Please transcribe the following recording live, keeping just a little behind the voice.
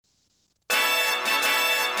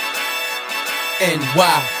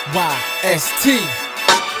NYYST.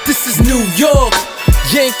 This is New York,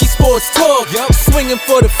 Yankee sports talk. Swinging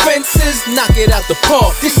for the fences, knock it out the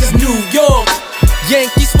park. This is New York,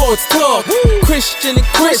 Yankee sports talk. Christian and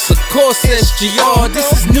Chris, of course SGR. This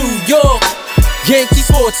is New York, Yankee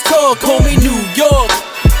sports talk. Homie, New York,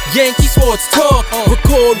 Yankee sports talk.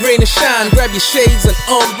 Record, rain or shine, grab your shades and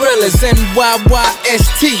umbrellas.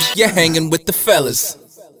 NYYST, you're hanging with the fellas.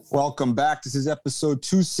 Welcome back. This is episode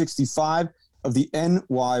 265 of the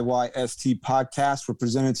NYYST podcast. We're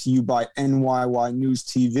presented to you by NYY News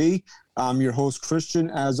TV. I'm your host,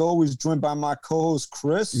 Christian. As always, joined by my co-host,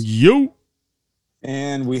 Chris. Yo.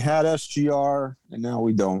 And we had SGR, and now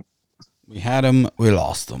we don't. We had him, we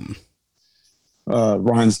lost him.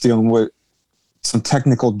 Ryan's dealing with some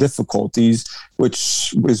technical difficulties,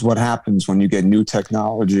 which is what happens when you get new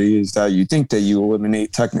technology, is that you think that you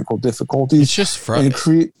eliminate technical difficulties. It's just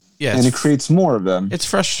frustrating. It creates more of them. It's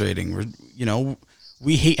frustrating.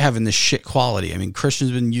 We hate having this shit quality. I mean,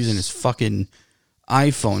 Christian's been using his fucking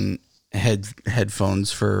iPhone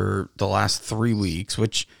headphones for the last 3 weeks,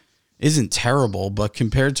 which isn't terrible, but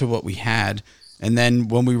compared to what we had, and then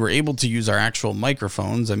when we were able to use our actual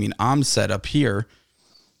microphones, I mean, I'm set up here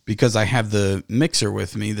because I have the mixer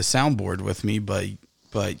with me, the soundboard with me, but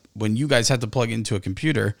when you guys have to plug into a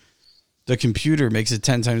computer, the computer makes it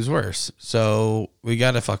 10 times worse. So we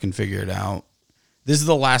got to fucking figure it out. This is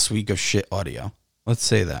the last week of shit audio. Let's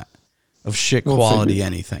say that. Of shit quality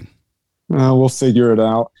anything. We'll figure it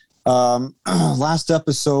out. Last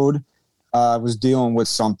episode, I was dealing with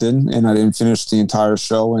something, and I didn't finish the entire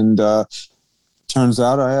show, and turns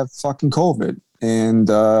out I have fucking COVID. And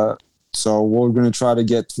so we're going to try to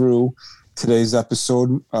get through today's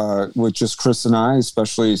episode with just Chris and I,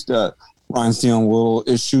 especially Ryan's dealing with a little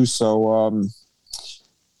issue. So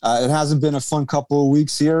it hasn't been a fun couple of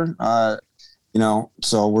weeks here.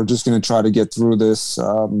 So we're just going to try to get through this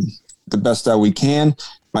the best that we can.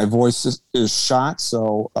 My voice is shot,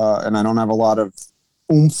 so and I don't have a lot of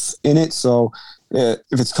oomph in it. So if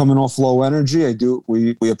it's coming off low energy,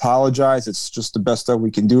 we apologize. It's just the best that we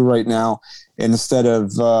can do right now. And instead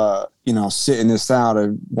of sitting this out, I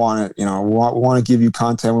want to give you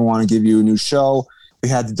content. We want to give you a new show. We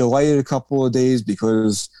had to delay it a couple of days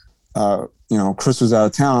because Chris was out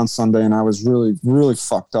of town on Sunday, and I was really, really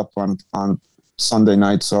fucked up on Sunday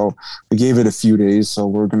night. So we gave it a few days. So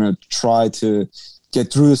we're going to try to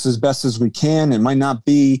get through this as best as we can. It might not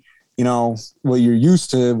be, what you're used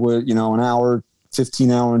to with, an hour, 15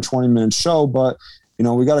 hour and 20 minute show, but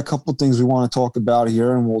we got a couple of things we want to talk about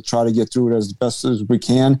here, and we'll try to get through it as best as we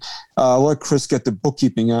can. Let Chris get the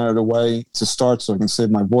bookkeeping out of the way to start so I can save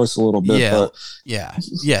my voice a little bit. Yeah.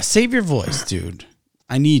 Save your voice, dude.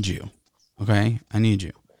 I need you. Okay. I need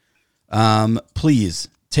you. Please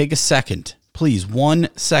take a second. Please, 1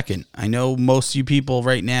 second. I know most of you people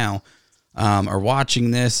right now are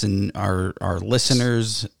watching this and are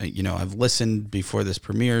listeners. I've listened before this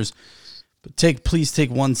premieres. But please take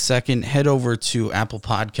 1 second. Head over to Apple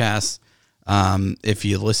Podcasts if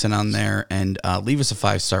you listen on there, and leave us a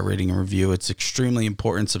 5-star rating and review. It's extremely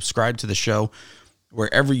important. Subscribe to the show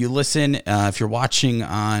wherever you listen. If you're watching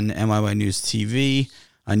on NYY News TV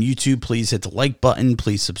on YouTube, please hit the like button.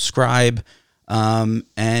 Please subscribe. And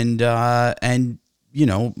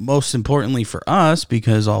most importantly for us,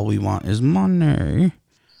 because all we want is money,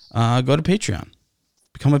 go to Patreon.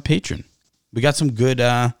 Become a patron. We got some good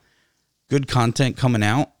content coming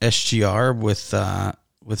out. SGR with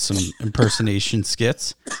some impersonation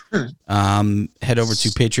skits. Head over to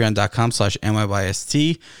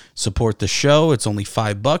patreon.com/NYYST. Support the show. It's only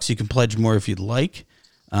 $5. You can pledge more if you'd like.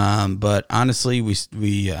 But honestly,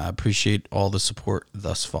 we appreciate all the support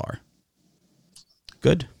thus far.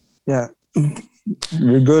 Good. Yeah,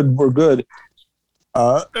 you're good. We're good.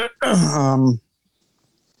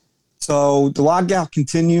 So the lockout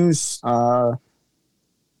continues.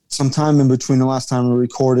 Sometime in between the last time we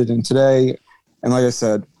recorded and today, and like I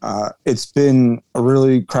said, it's been a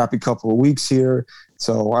really crappy couple of weeks here.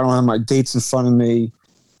 So I don't have my dates in front of me.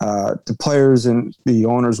 The players and the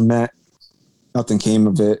owners met. Nothing came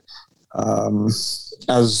of it,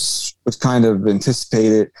 as was kind of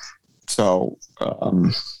anticipated. So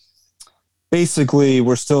basically,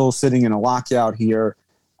 we're still sitting in a lockout here.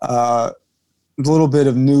 A little bit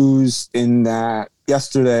of news in that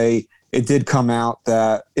yesterday it did come out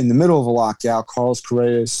that in the middle of a lockout, Carlos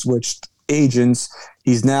Correa switched agents.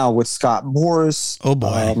 He's now with Scott Boras. Oh,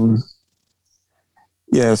 boy.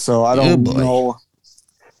 So I don't know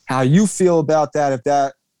how you feel about that, if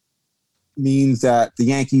that means that the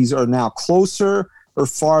Yankees are now closer or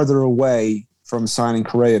farther away from signing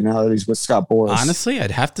Correa now that he's with Scott Boras. Honestly,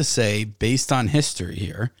 I'd have to say, based on history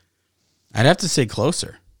here, I'd have to say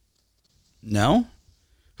closer. No?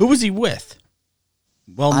 Who was he with?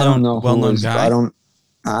 I don't know. Well-known guy.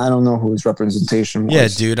 I don't know who his representation was. Yeah,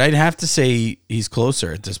 dude, I'd have to say he's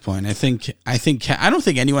closer at this point. I don't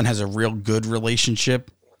think anyone has a real good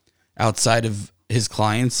relationship outside of his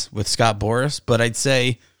clients with Scott Boras, but I'd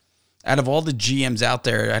say out of all the GMs out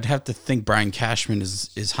there, I'd have to think Brian Cashman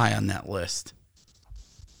is high on that list.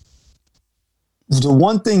 The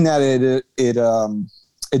one thing that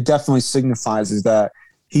it definitely signifies is that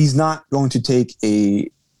he's not going to take a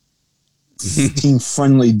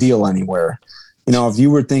team-friendly deal anywhere. You know, if you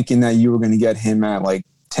were thinking that you were going to get him at like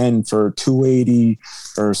 10 for 280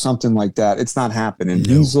 or something like that, it's not happening.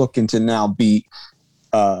 No. He's looking to now beat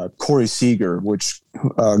Corey Seager, which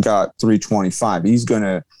got 325. He's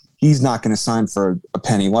not going to sign for a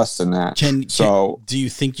penny less than that. Do you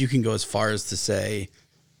think you can go as far as to say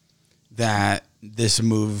that this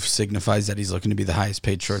move signifies that he's looking to be the highest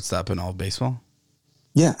paid shortstop in all of baseball?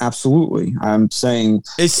 Yeah, absolutely. I'm saying,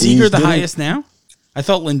 is Seager the highest now? I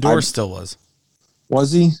thought Lindor still was.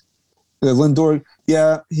 Was he? Lindor,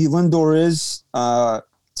 yeah, Lindor is.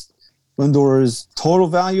 Lindor's total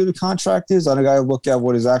value of the contract is. I got to look at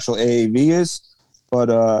what his actual AAV is,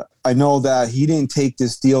 but I know that he didn't take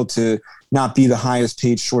this deal to not be the highest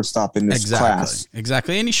paid shortstop in this class.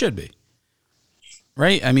 Exactly, and he should be.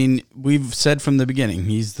 Right? I mean, we've said from the beginning,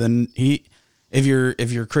 if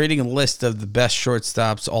you're creating a list of the best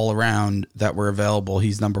shortstops all around that were available,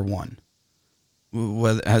 he's number one.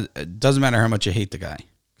 It doesn't matter how much you hate the guy,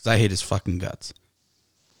 because I hate his fucking guts.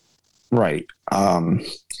 Right.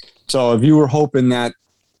 So if you were hoping that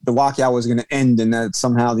the lockout was going to end and that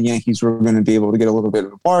somehow the Yankees were going to be able to get a little bit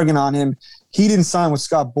of a bargain on him, he didn't sign with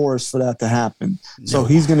Scott Boras for that to happen. No. So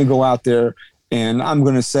he's going to go out there, and I'm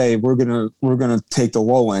going to say we're going to take the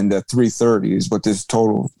low end at 330 is what this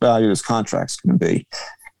total value of this contract's going to be.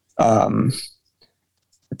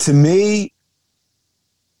 To me,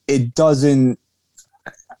 it doesn't.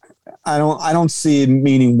 I don't see it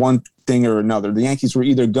meaning one thing or another. The Yankees were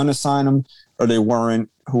either going to sign him or they weren't.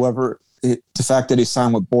 The fact that he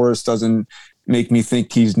signed with Boras doesn't make me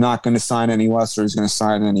think he's not going to sign any less or he's going to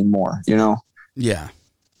sign any more, you know? Yeah.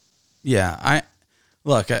 Yeah.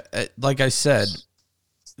 Like I said,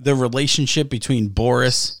 the relationship between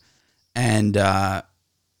Boras and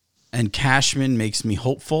Cashman makes me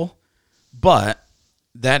hopeful, but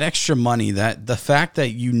that extra money, that the fact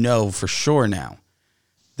that for sure now,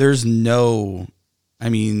 there's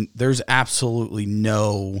absolutely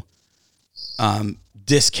no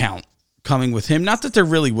discount coming with him. Not that there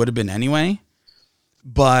really would have been anyway,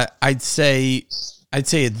 but I'd say at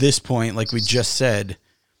this point, like we just said,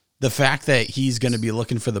 the fact that he's going to be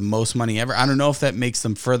looking for the most money ever, I don't know if that makes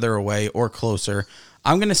them further away or closer.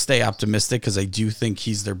 I'm going to stay optimistic because I do think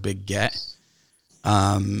he's their big get.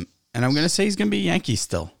 And I'm going to say he's going to be a Yankee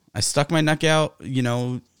still. I stuck my neck out,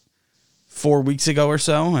 4 weeks ago or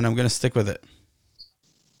so, and I'm going to stick with it.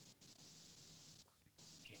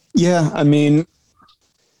 Yeah, I mean,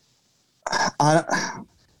 I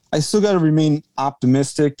still got to remain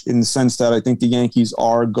optimistic in the sense that I think the Yankees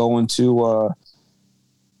are going to,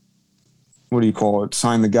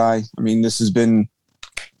 sign the guy. I mean, this has been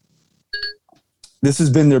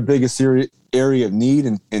their biggest area of need,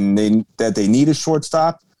 and they need a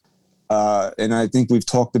shortstop. And I think we've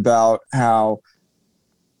talked about how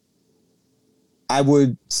I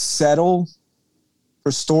would settle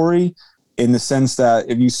for Story in the sense that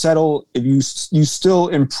if you you still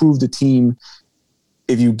improve the team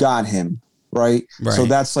if you got him, right? So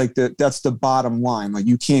that's that's the bottom line. Like,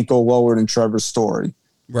 you can't go lower than Trevor Story.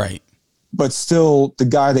 Right. But still, the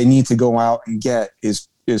guy they need to go out and get is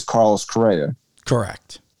Carlos Correa.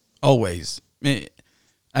 Correct. Always.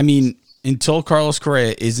 I mean, until Carlos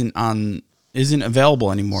Correa isn't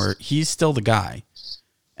available anymore, he's still the guy.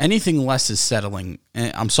 Anything less is settling.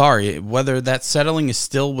 I'm sorry, whether that settling is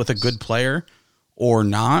still with a good player or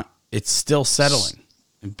not, it's still settling.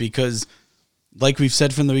 Because, like we've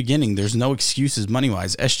said from the beginning, there's no excuses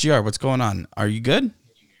money-wise. SGR, what's going on? Are you good?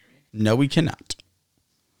 No, we cannot.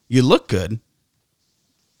 You look good.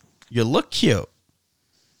 You look cute.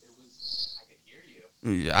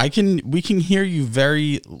 We can hear you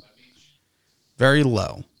very, very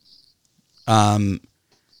low.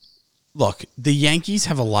 Look, the Yankees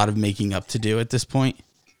have a lot of making up to do at this point,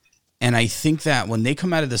 and I think that when they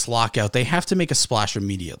come out of this lockout, they have to make a splash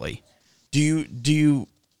immediately. Do you?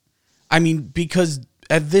 I mean, because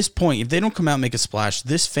at this point, if they don't come out and make a splash,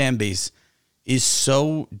 this fan base is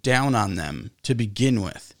so down on them to begin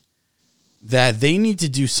with that they need to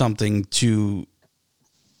do something to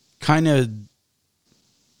kind of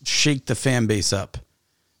shake the fan base up.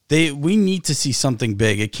 We need to see something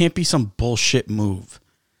big. It can't be some bullshit move.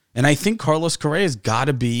 And I think Carlos Correa's got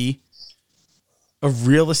to be a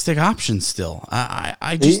realistic option still.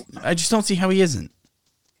 I just don't see how he isn't.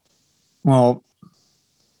 Well,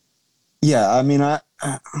 yeah, I mean, I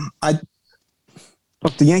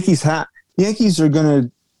look, the Yankees are going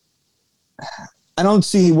to. I don't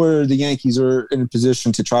see where the Yankees are in a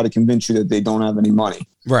position to try to convince you that they don't have any money.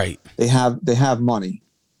 Right. They have money.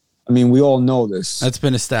 I mean, we all know this. That's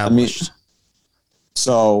been established. I mean,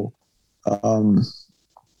 so,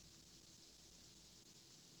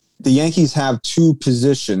 the Yankees have two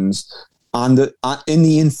positions in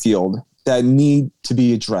the infield that need to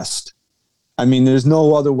be addressed. I mean, there's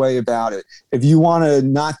no other way about it. If you want to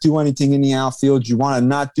not do anything in the outfield, you want to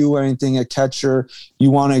not do anything at catcher,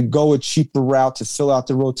 you want to go a cheaper route to fill out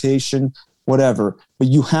the rotation, whatever. But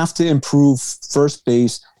you have to improve first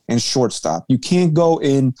base and shortstop. You can't go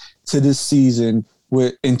into this season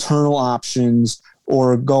with internal options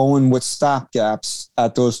or going with stopgaps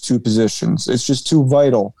at those two positions. It's just too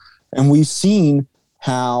vital. And we've seen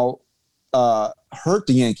how hurt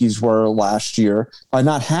the Yankees were last year by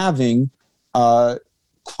not having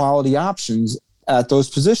quality options at those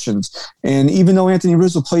positions. And even though Anthony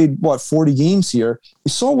Rizzo played 40 games here,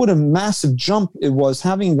 we saw what a massive jump it was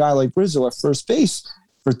having a guy like Rizzo at first base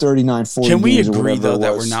for 39, 40 Can we games agree though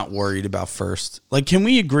that was. we're not worried about first? Like, can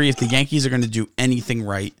we agree if the Yankees are going to do anything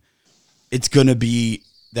right, it's going to be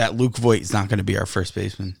that Luke Voit is not going to be our first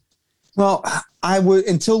baseman? Well, I would,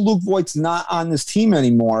 until Luke Voigt's not on this team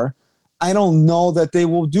anymore, I don't know that they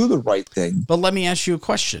will do the right thing. But let me ask you a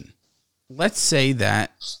question. Let's say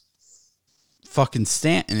that fucking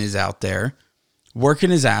Stanton is out there working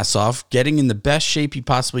his ass off, getting in the best shape he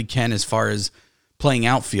possibly can as far as playing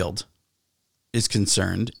outfield is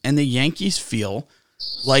concerned, and the Yankees feel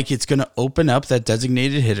like it's going to open up that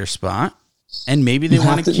designated hitter spot, and maybe they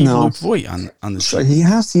want to keep Luke Voit on the team.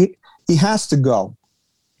 He has to go.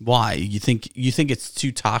 Why? You think it's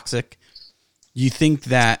too toxic? You think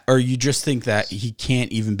that, or you just think that he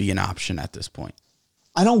can't even be an option at this point?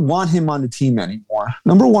 I don't want him on the team anymore.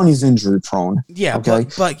 Number one, he's injury prone. Yeah, okay?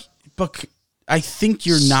 but I think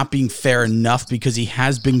you're not being fair enough because he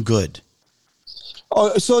has been good.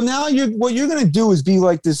 Oh, so now what you're going to do is be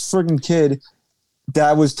like this friggin' kid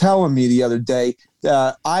that was telling me the other day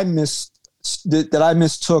that I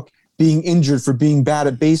mistook being injured for being bad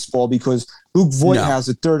at baseball because Luke Voit has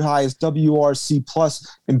the third highest WRC plus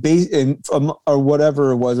or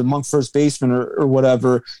whatever it was among first basemen or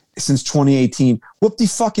whatever since 2018. Whoop de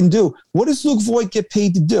fucking do. What does Luke Voit get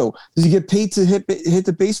paid to do? Does he get paid to hit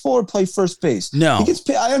the baseball or play first base? No. He gets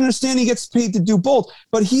paid, I understand he gets paid to do both,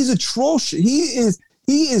 but he's atrocious.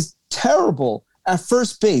 He is terrible at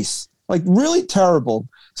first base. Like really terrible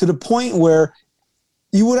to the point where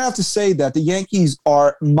you would have to say that the Yankees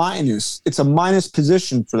are minus. It's a minus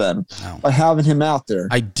position for them by having him out there.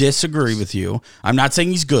 I disagree with you. I'm not saying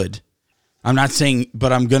he's good. I'm not saying,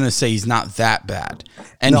 but I'm going to say he's not that bad.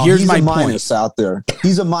 And here's my point. Minus out there.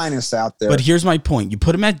 He's a minus out there. But here's my point. You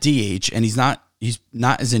put him at DH and he's not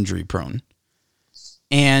as injury prone.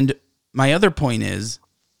 And my other point is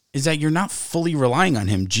that you're not fully relying on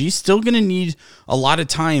him. G's still going to need a lot of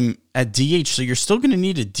time at DH, so you're still going to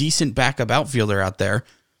need a decent backup outfielder out there,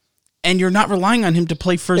 and you're not relying on him to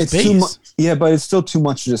play first base. Yeah, but it's still too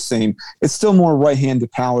much of the same. It's still more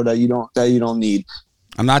right-handed power that you don't need.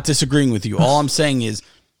 I'm not disagreeing with you. All I'm saying is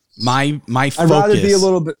my focus. I'd rather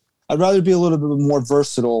be a little bit more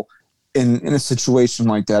versatile in a situation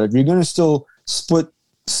like that. If you're going to still split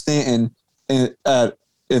Stanton in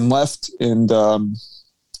left and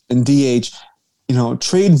DH,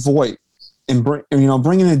 trade Voit and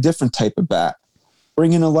bring in a different type of bat,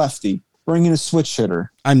 bring in a lefty, bring in a switch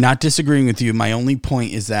hitter. I'm not disagreeing with you. My only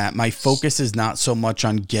point is that my focus is not so much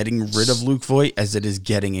on getting rid of Luke Voit as it is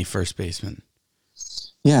getting a first baseman.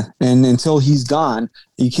 Yeah, and until he's gone,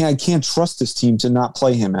 I can't trust this team to not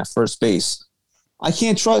play him at first base. I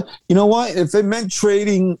can't trust. You know what? If it meant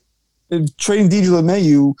trading DJ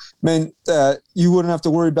LeMahieu meant that you wouldn't have to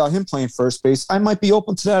worry about him playing first base, I might be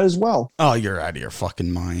open to that as well. Oh, you're out of your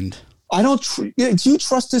fucking mind. I don't. Do you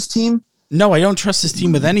trust this team? No, I don't trust this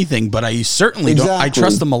team with anything, but I certainly don't. I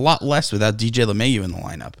trust them a lot less without DJ LeMahieu in the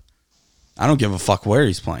lineup. I don't give a fuck where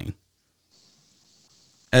he's playing.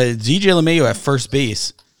 DJ LeMahieu at first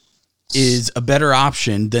base is a better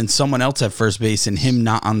option than someone else at first base and him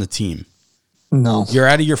not on the team. No. You're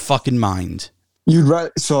out of your fucking mind. You'd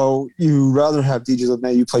rather have DJ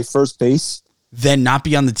LeMahieu play first base than not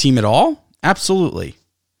be on the team at all? Absolutely.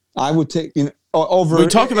 I would take over. We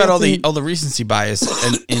talk about all the recency bias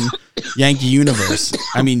in Yankee universe.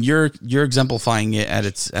 I mean, you're exemplifying it at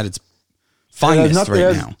its finest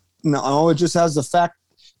right now. No, it just has the fact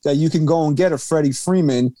that you can go and get a Freddie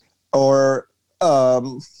Freeman or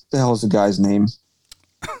the hell is the guy's name?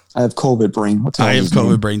 I have COVID brain. What the hell I have is his COVID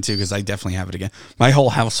name? brain too because I definitely have it again. My whole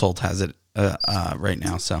household has it right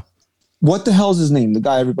now. So What the hell is his name? The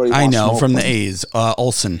guy everybody wants I know from from the Oakland. A's,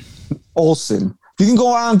 Olsen. Olsen. You can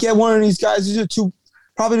go out and get one of these guys. These are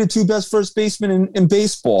probably the two best first basemen in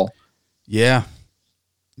baseball. Yeah.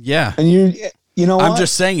 And you know what? I'm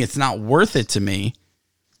just saying it's not worth it to me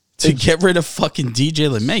to get rid of fucking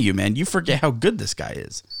DJ LeMahieu, man. You forget how good this guy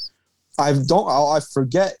is. All I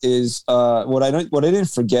forget is what I didn't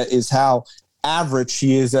forget is how average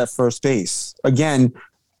he is at first base. Again,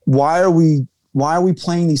 why are we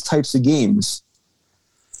playing these types of games?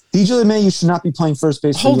 DJ LeMahieu should not be playing first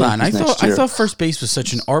base. Hold on, I thought first base was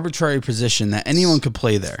such an arbitrary position that anyone could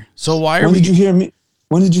play there. So why are we? Did you hear me?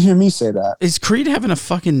 When did you hear me say that? Is Creed having a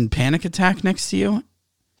fucking panic attack next to you?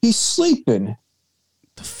 He's sleeping.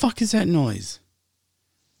 The fuck is that noise?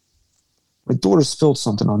 My daughter spilled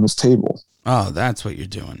something on this table. Oh, that's what you're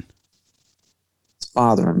doing. It's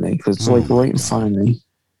bothering me because it's Oh like my right in front of me.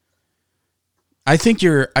 I think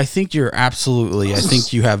you're absolutely. I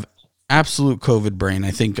think you have absolute COVID brain.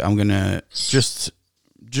 I think I'm gonna just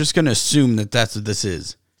gonna assume that that's what this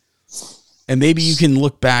is, and maybe you can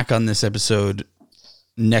look back on this episode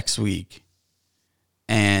next week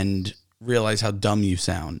and realize how dumb you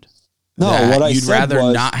sound. No, That what I you'd said rather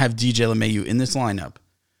was, not have DJ LeMahieu in this lineup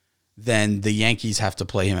than the Yankees have to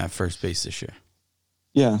play him at first base this year.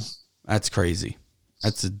 yeah, That's crazy.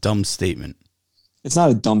 That's a dumb statement. it's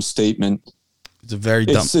not a dumb statement. It's a very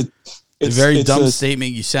dumb. It's a very dumb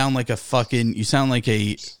statement. You sound like a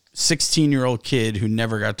 16-year-old kid who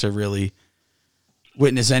never got to really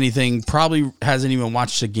witness anything. Probably hasn't even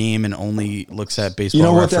watched a game and only looks at baseball You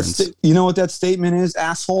know what reference. you know what that statement is,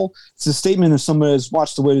 asshole? It's a statement of somebody that's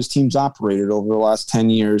watched the way this team's operated over the last 10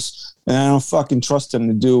 years, and I don't fucking trust them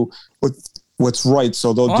to do what's right.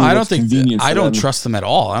 So they'll do I don't what's think convenient. I for don't them. trust them at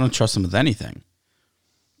all. I don't trust them with anything.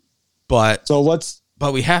 But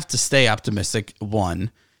we have to stay optimistic.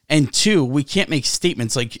 One and two, we can't make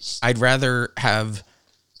statements like I'd rather have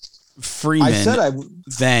Freeman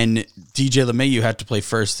than DJ LeMahieu had to play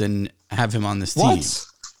first and have him on this team.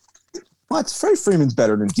 What? Freddie Freeman's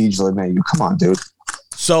better than DJ LeMahieu. Come on, dude.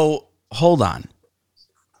 So hold on.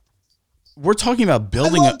 We're talking about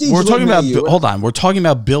building. I love DJ We're talking LeMahieu. about. Hold on. We're talking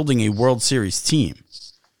about building a World Series team.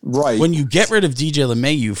 Right. When you get rid of DJ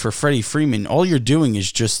LeMahieu for Freddie Freeman, all you're doing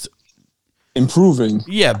is just improving.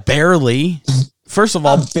 Yeah, barely. First of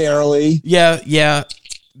all, barely. Yeah,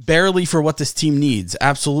 barely for what this team needs.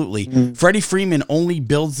 Absolutely. Mm-hmm. Freddie Freeman only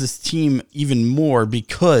builds this team even more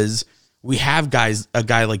because we have a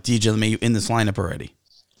guy like DJ LeMahieu in this lineup already.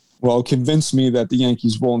 Well, convince me that the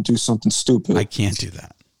Yankees won't do something stupid. I can't do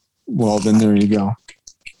that. Well, then there you go.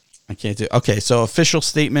 I can't do. Okay, so official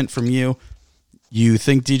statement from you. You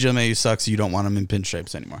think DJ LeMahieu sucks. You don't want him in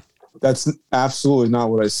pinstripes anymore. That's absolutely not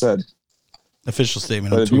what I said. Official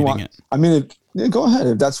statement. But I'm if you tweeting want, it. I mean, go ahead.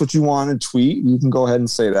 If that's what you want to tweet, you can go ahead and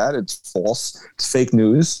say that. It's false. It's fake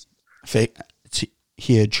news. Fake. It's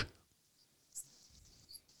huge.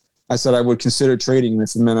 I said I would consider trading him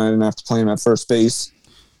if it meant I didn't have to play him at first base.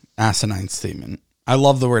 Asinine statement. I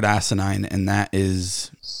love the word asinine, and that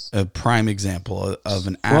is a prime example of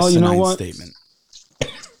an asinine statement.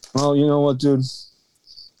 Well, you know what, dude?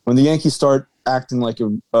 When the Yankees start acting like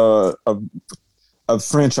a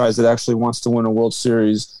franchise that actually wants to win a World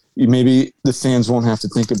Series, maybe the fans won't have to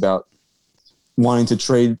think about wanting to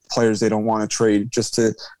trade players they don't want to trade just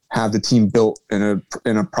to have the team built in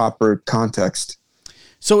a proper context.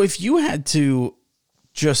 So if you had to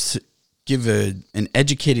just give an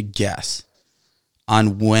educated guess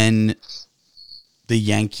on when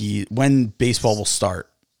baseball will start,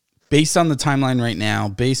 based on the timeline right now,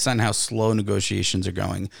 based on how slow negotiations are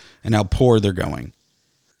going and how poor they're going,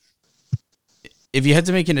 if you had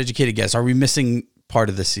to make an educated guess, are we missing part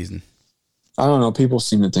of this season? I don't know. People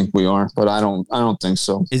seem to think we are, but I don't think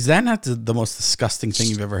so. Is that not the most disgusting thing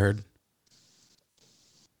you've ever heard?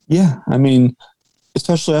 Yeah. I mean,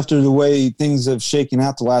 especially after the way things have shaken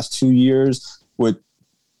out the last 2 years with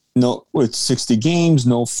 60 games,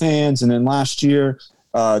 no fans. And then last year,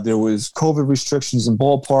 there was COVID restrictions in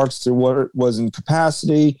ballparks. There wasn't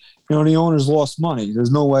capacity. The owners lost money.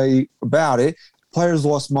 There's no way about it. Players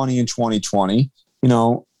lost money in 2020.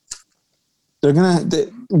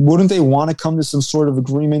 Wouldn't they want to come to some sort of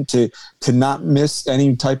agreement to not miss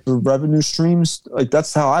any type of revenue streams? Like,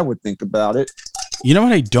 that's how I would think about it. You know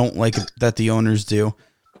what I don't like that the owners do?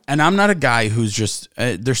 And I'm not a guy who's just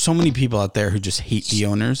there's so many people out there who just hate the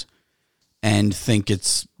owners and think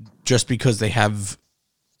it's just because they have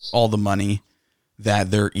all the money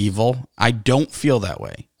that they're evil. I don't feel that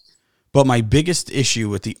way. But my biggest issue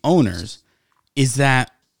with the owners is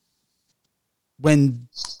that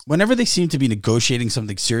whenever they seem to be negotiating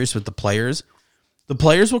something serious with the players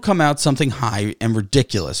will come out something high and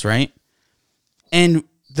ridiculous, right? And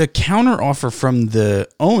the counter offer from the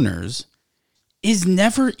owners is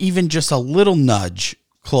never even just a little nudge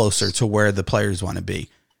closer to where the players want to be.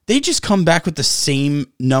 They just come back with the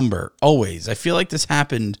same number always. I feel like this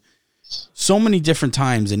happened so many different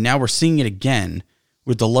times, and now we're seeing it again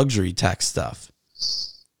with the luxury tax stuff.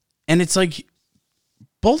 And it's like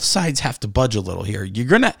both sides have to budge a little here.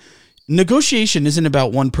 Negotiation isn't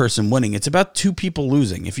about one person winning. It's about two people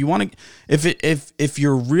losing. If you want to, if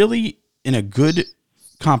you're really in a good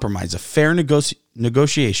compromise, a fair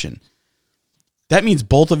negotiation, that means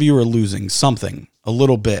both of you are losing something a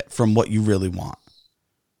little bit from what you really want.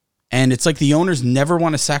 And it's like the owners never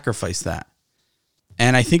want to sacrifice that.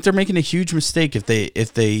 And I think they're making a huge mistake if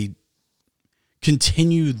they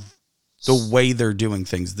continue the way they're doing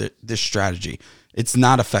things, this strategy. It's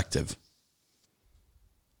not effective.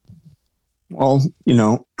 Well,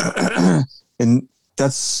 and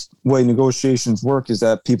that's the way negotiations work, is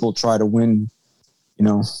that people try to win. You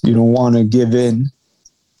don't want to give in.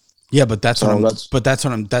 Yeah, but that's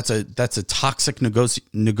a toxic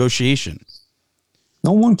negotiation. They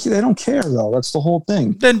don't care though. That's the whole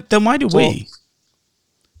thing. Then why do we?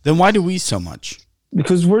 Then why do we so much?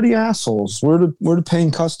 Because we're the assholes. We're the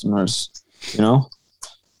paying customers. I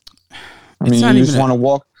mean, you just want to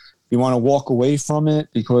walk. You want to walk away from it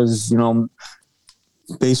because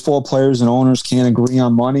baseball players and owners can't agree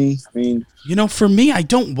on money. I mean, for me, I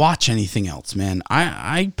don't watch anything else, man.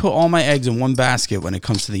 I put all my eggs in one basket when it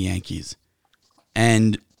comes to the Yankees,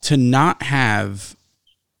 and to not have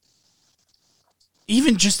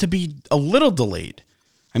even just to be a little delayed.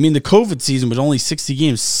 I mean, the COVID season with only 60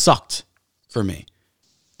 games sucked for me.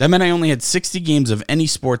 That meant I only had 60 games of any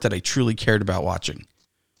sport that I truly cared about watching.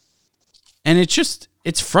 And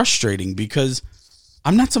it's frustrating because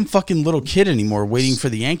I'm not some fucking little kid anymore waiting for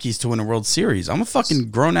the Yankees to win a World Series. I'm a fucking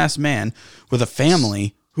grown-ass man with a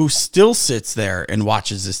family who still sits there and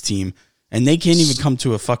watches this team, and they can't even come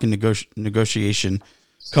to a fucking negotiation,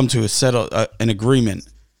 come to an agreement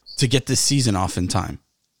to get this season off in time,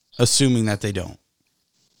 assuming that they don't.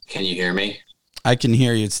 Can you hear me? I can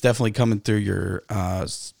hear you. It's definitely coming through your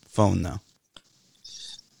phone, though.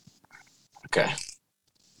 Okay.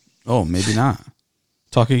 Oh, maybe not.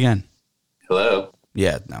 Talk again. Hello?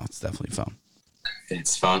 Yeah, no, it's definitely phone.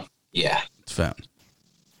 It's phone? Yeah. It's phone.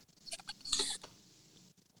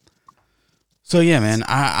 So, yeah, man,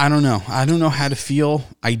 I don't know. I don't know how to feel.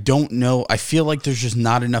 I don't know. I feel like there's just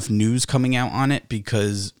not enough news coming out on it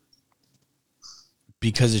because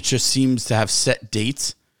it just seems to have set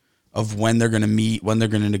dates of when they're going to meet, when they're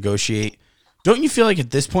going to negotiate. Don't you feel like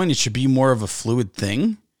at this point it should be more of a fluid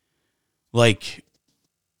thing? Like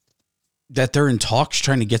that they're in talks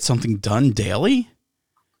trying to get something done daily?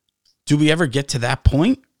 Do we ever get to that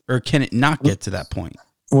point, or can it not get to that point?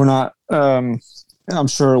 We're not. I'm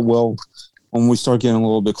sure it will when we start getting a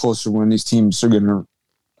little bit closer, when these teams are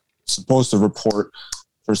supposed to report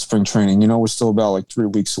for spring training. We're still about like 3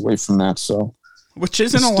 weeks away from that. So, which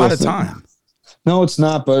isn't a lot of time. No, it's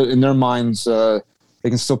not. But in their minds, they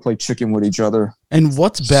can still play chicken with each other. And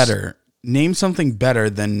what's better? Name something better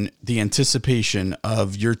than the anticipation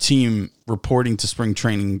of your team reporting to spring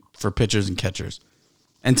training for pitchers and catchers.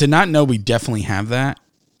 And to not know we definitely have that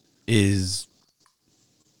it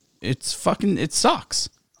sucks.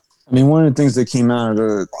 I mean, one of the things that came out of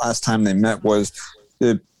the last time they met was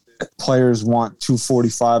the players want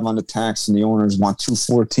 $245 on the tax and the owners want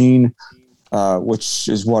 $214, which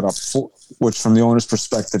is which from the owner's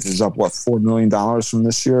perspective is up, $4 million from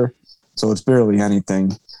this year. So it's barely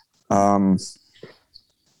anything. I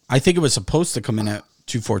think it was supposed to come in at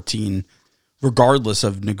 214, regardless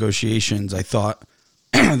of negotiations. I thought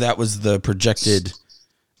that was the projected,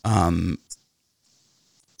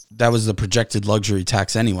 luxury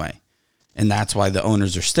tax anyway, and that's why the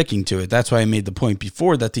owners are sticking to it. That's why I made the point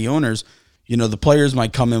before that the owners, the players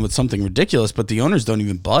might come in with something ridiculous, but the owners don't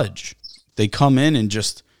even budge. They come in and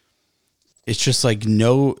it's just like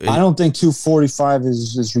no. I don't think 245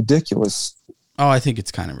 is ridiculous. Oh, I think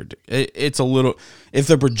it's kind of ridiculous. It's a little. If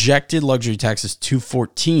the projected luxury tax is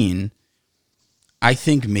 214, I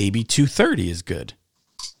think maybe 230 is good.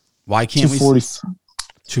 Why can't 240?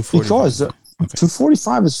 Because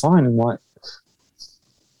 245 is fine. And what?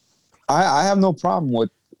 I have no problem with.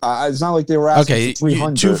 It's not like they were asking for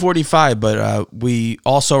 300. 245, but we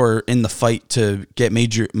also are in the fight to get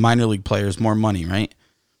minor league players more money, right?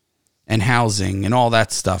 And housing and all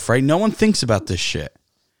that stuff, right? No one thinks about this shit.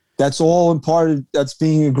 That's all in part of that's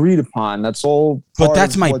being agreed upon. That's all. But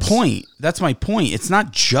that's my point. That's my point. It's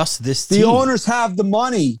not just this team. The owners have the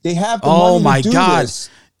money. They have the Oh money my to do God.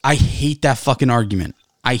 this. I hate that fucking argument.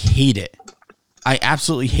 I hate it. I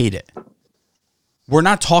absolutely hate it. We're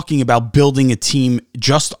not talking about building a team,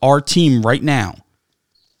 just our team right now,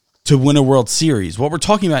 to win a World Series. What we're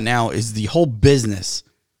talking about now is the whole business,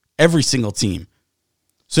 every single team.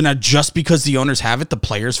 So now just because the owners have it, the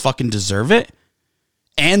players fucking deserve it?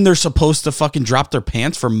 And they're supposed to fucking drop their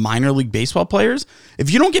pants for minor league baseball players?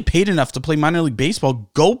 If you don't get paid enough to play minor league baseball,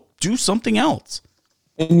 go do something else.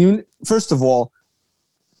 And first of all,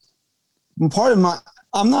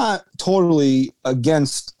 I'm not totally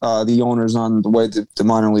against the owners on the way that the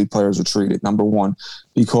minor league players are treated. Number one,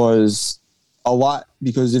 because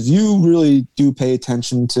if you really do pay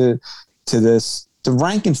attention to this, the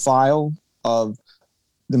rank and file of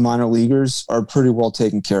the minor leaguers are pretty well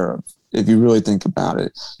taken care of. If you really think about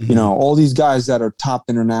it, Mm-hmm. all these guys that are top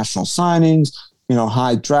international signings,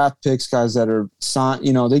 high draft picks, guys that are signed,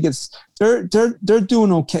 they're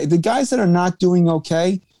doing okay. The guys that are not doing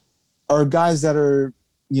okay are guys that are,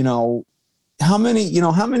 how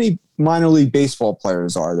many minor league baseball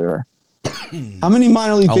players are there? How many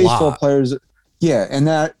minor league A baseball lot. players? Yeah, and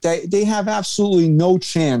that they have absolutely no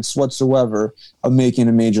chance whatsoever of making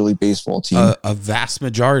a major league baseball team. A vast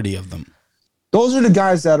majority of them. Those are the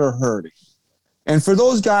guys that are hurting. And for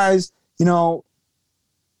those guys, yeah,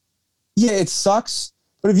 it sucks.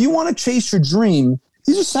 But if you want to chase your dream,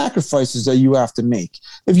 these are sacrifices that you have to make.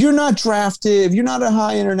 If you're not drafted, if you're not a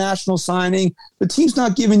high international signing, the team's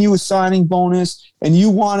not giving you a signing bonus, and you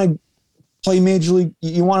want to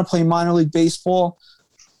play minor league baseball,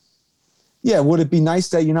 yeah, would it be nice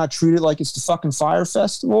that you're not treated like it's the fucking Fire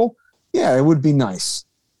Festival? Yeah, it would be nice.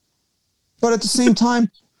 But at the same time,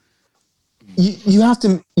 you have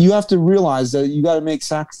to realize that you got to make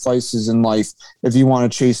sacrifices in life if you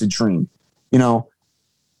want to chase a dream.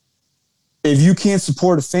 If you can't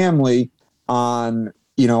support a family on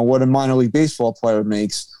what a minor league baseball player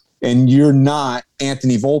makes, and you're not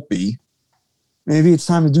Anthony Volpe, maybe it's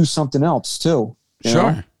time to do something else too. you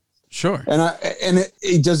know? Sure. And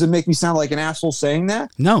it does it make me sound like an asshole saying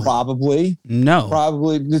that? No. Probably.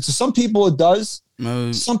 To some people it does.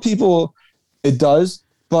 Some people it does,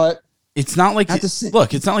 but it's not like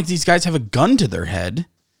it's not like these guys have a gun to their head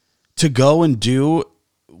to go and do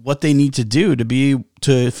what they need to do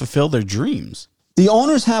to fulfill their dreams. The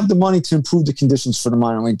owners have the money to improve the conditions for the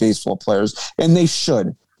minor league baseball players, and they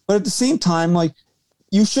should. But at the same time, like,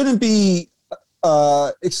 you shouldn't be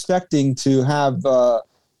expecting to have,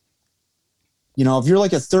 if you're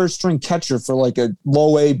like a third string catcher for like a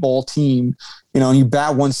low A ball team, and you bat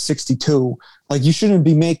 162, like, you shouldn't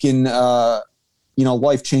be making,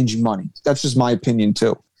 life-changing money. That's just my opinion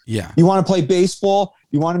too. Yeah. You want to play baseball?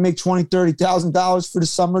 You want to make $20,000, $30,000 for the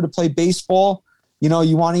summer to play baseball? You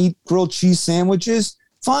want to eat grilled cheese sandwiches?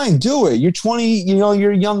 Fine, do it. You're 20,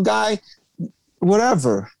 you're a young guy,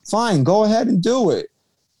 whatever. Fine, go ahead and do it.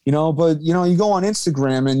 But you go on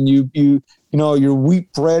Instagram and your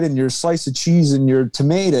wheat bread and your slice of cheese and your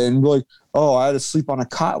tomato and be like, oh, I had to sleep on a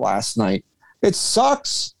cot last night. It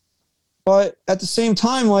sucks. But at the same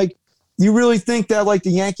time, like, you really think that like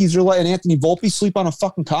the Yankees are letting Anthony Volpe sleep on a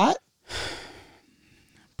fucking cot?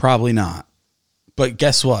 Probably not. But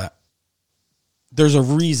guess what? There's a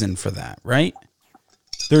reason for that, right?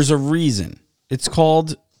 There's a reason. It's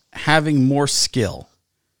called having more skill.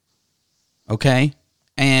 Okay?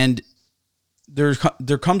 And there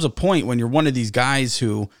comes a point when you're one of these guys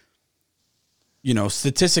who,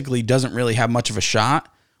 statistically doesn't really have much of a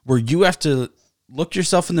shot, where you have to look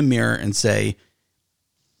yourself in the mirror and say,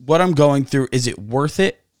 what I'm going through, is it worth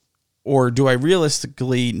it? Or do I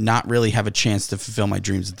realistically not really have a chance to fulfill my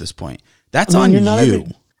dreams at this point? That's on you.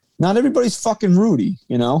 Not everybody's fucking Rudy,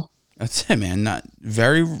 That's it, man. Not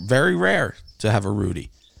very, very rare to have a Rudy.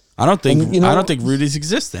 I don't think Rudy's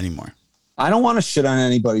exist anymore. I don't want to shit on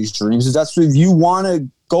anybody's dreams. That's if you want to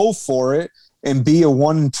go for it and be a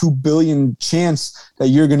 1 in 2 billion chance that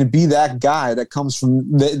you're going to be that guy that comes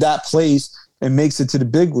from that place and makes it to the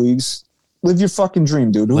big leagues. Live your fucking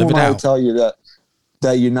dream, dude. Who am I to tell you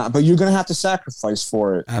that you're not? But you're going to have to sacrifice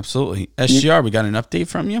for it. Absolutely. SGR, we got an update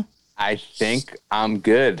from you? I think I'm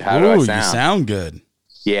good. How do I sound? You sound good.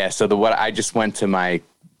 Yeah, so I just went to my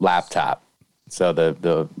laptop. So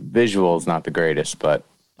the visual is not the greatest, but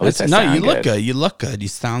at least I sound you look good. good. You look good. You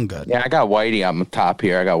sound good. Yeah, I got Whitey on the top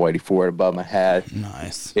here. I got Whitey Ford above my head.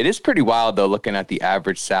 Nice. It is pretty wild, though, looking at the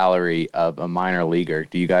average salary of a minor leaguer.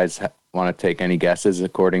 Do you guys want to take any guesses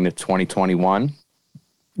according to 2021?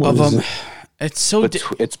 Of them, it's so...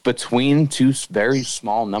 It's between two very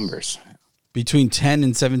small numbers. Between 10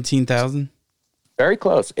 and 17,000? Very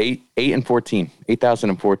close. 8 and 14. 8,000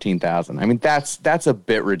 and 14,000. I mean, that's a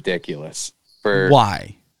bit ridiculous.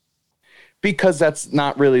 Why? Because that's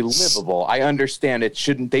not really livable. I understand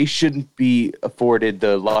they shouldn't be afforded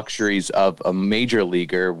the luxuries of a major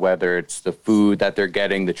leaguer, whether it's the food that they're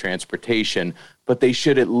getting, the transportation, but they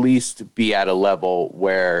should at least be at a level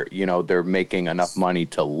where, they're making enough money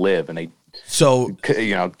to live and they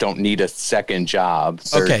don't need a second job.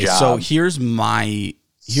 Okay, job. so here's my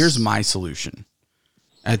solution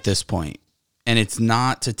at this point. And it's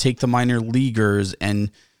not to take the minor leaguers and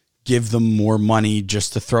give them more money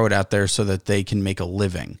just to throw it out there so that they can make a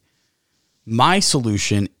living. My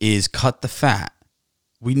solution is cut the fat.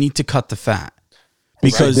 We need to cut the fat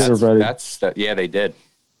because they did.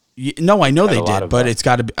 No, I know they did, but it's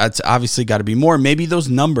obviously got to be more. Maybe those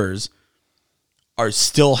numbers are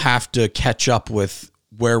still have to catch up with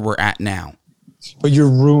where we're at now. But you're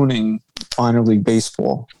ruining minor league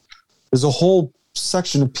baseball. There's a whole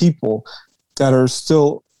section of people that are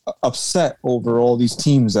still upset over all these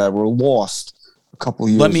teams that were lost a couple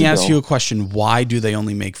years ago. Let me ask you a question. Why do they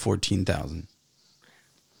only make 14,000?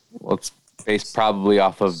 Well, it's based probably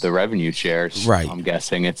off of the revenue shares. Right. I'm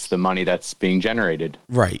guessing it's the money that's being generated.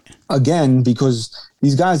 Right. Again, because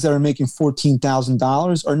these guys that are making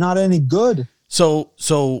 $14,000 are not any good. So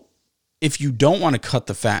if you don't want to cut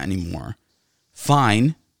the fat anymore,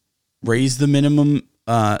 fine, raise the minimum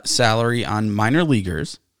salary on minor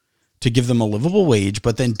leaguers to give them a livable wage,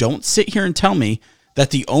 but then don't sit here and tell me that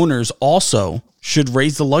the owners also should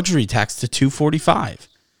raise the luxury tax to $245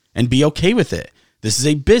 and be okay with it. This is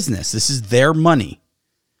a business. This is their money.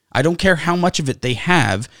 I don't care how much of it they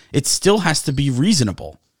have. It still has to be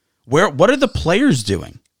reasonable. What are the players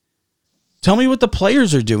doing? Tell me what the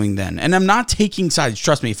players are doing then. And I'm not taking sides.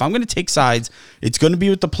 Trust me, if I'm going to take sides, it's going to be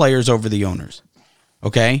with the players over the owners.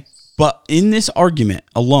 Okay? But in this argument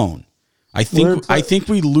alone, I think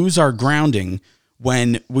we lose our grounding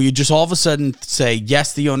when we just all of a sudden say,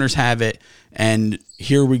 yes, the owners have it, and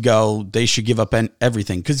here we go. They should give up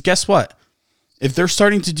everything. Because guess what? If they're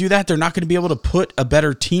starting to do that, they're not going to be able to put a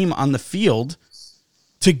better team on the field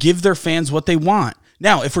to give their fans what they want.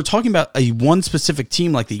 Now, if we're talking about one specific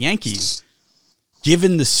team like the Yankees,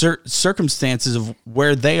 given the circumstances of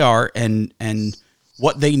where they are and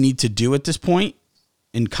what they need to do at this point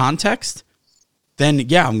in context, then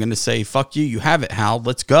yeah, I'm going to say, fuck you. You have it, Hal.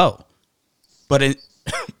 Let's go. But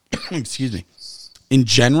excuse me, in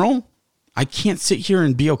general, I can't sit here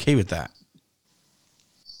and be okay with that.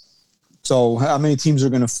 So how many teams are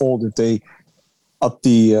going to fold if they up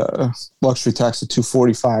the luxury tax to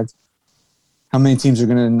 $245? How many teams are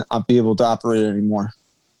going to not be able to operate anymore?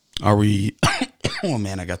 Are we? Oh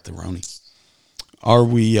man, I got the Roni. Are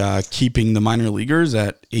we keeping the minor leaguers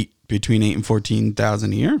at between 8 and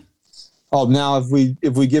 14,000 a year? Oh, now if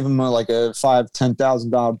we give them like a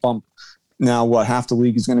 $5,000-$10,000 bump, now what? Half the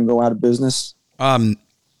league is going to go out of business.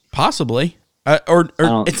 Possibly. Or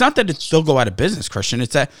it's not that they'll go out of business, Christian.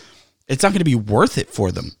 It's that it's not going to be worth it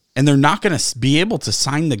for them, and they're not going to be able to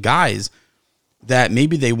sign the guys that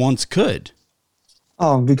maybe they once could.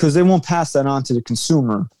 Oh, because they won't pass that on to the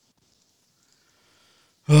consumer.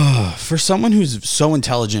 For someone who's so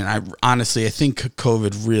intelligent, I think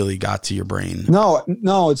COVID really got to your brain. No,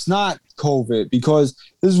 it's not COVID, because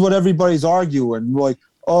this is what everybody's arguing. Like,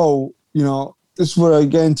 this is what I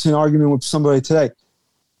get into an argument with somebody today.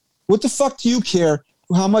 What the fuck do you care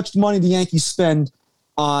how much money the Yankees spend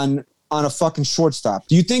on a fucking shortstop?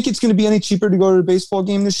 Do you think it's going to be any cheaper to go to a baseball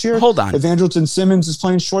game this year? Hold on. If Andrelton Simmons is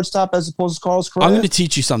playing shortstop as opposed to Carlos Correa? I'm going to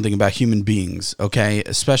teach you something about human beings, okay?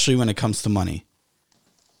 Especially when it comes to money.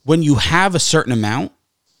 When you have a certain amount,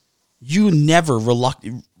 you never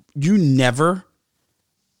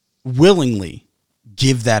willingly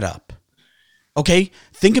give that up. Okay?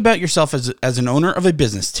 Think about yourself as an owner of a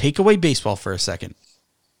business. Take away baseball for a second.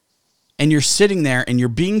 And you're sitting there and you're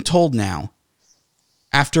being told now,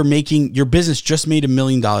 after making your business just made $1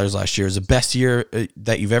 million last year, is the best year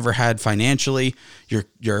that you've ever had financially. You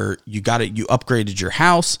upgraded your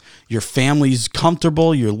house, your family's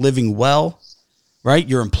comfortable, you're living well. Right?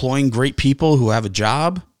 You're employing great people who have a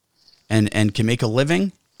job and can make a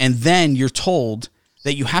living. And then you're told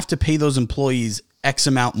that you have to pay those employees X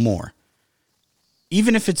amount more.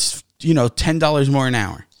 Even if it's, $10 more an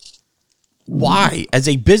hour. Why, as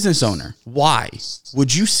a business owner, why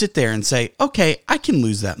would you sit there and say, okay, I can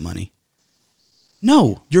lose that money?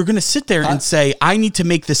 No, you're going to sit there and say, I need to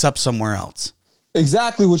make this up somewhere else.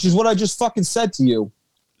 Exactly, which is what I just fucking said to you.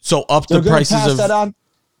 So up the prices of...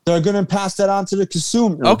 They're going to pass that on to the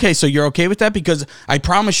consumer. Okay, so you're okay with that? Because I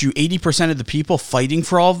promise you 80% of the people fighting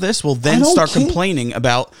for all of this will then start complaining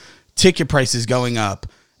about ticket prices going up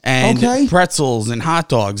and Okay. pretzels and hot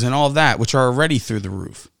dogs and all of that, which are already through the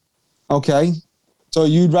roof. Okay. So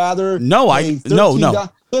you'd rather No, pay no. $13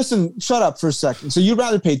 Listen, shut up for a second. So you'd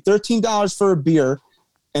rather pay $13 for a beer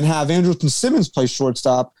and have Andrelton Simmons play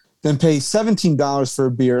shortstop than pay $17 for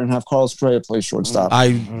a beer and have Carlos Correa play shortstop.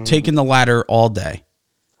 I've taken the latter all day.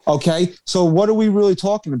 Okay. So what are we really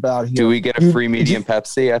talking about here? Do we get a free medium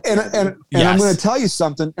Pepsi? And I'm Yes. going to tell you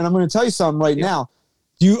something. Right now.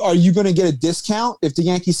 Are you going to get a discount if the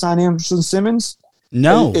Yankees sign Andrelton Simmons?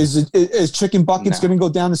 No. Is Chicken Buckets No. going to go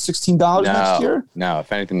down to $16 next year? No,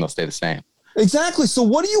 if anything, they'll stay the same. Exactly. So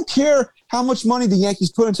what do you care how much money the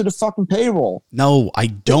Yankees put into the fucking payroll? No, I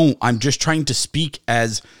don't. I'm just trying to speak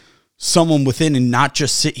as someone within and not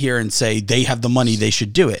just sit here and say they have the money, they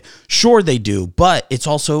should do it. Sure, they do, but it's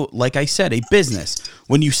also, like I said, a business.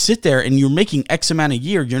 When you sit there and you're making X amount a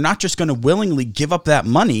year, you're not just going to willingly give up that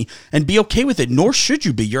money and be okay with it, nor should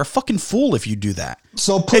you be. You're a fucking fool if you do that.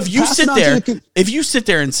 So If you sit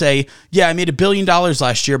there and say, yeah, I made $1 billion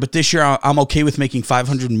last year, but this year I'm okay with making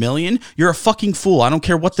 500 million, you're a fucking fool. I don't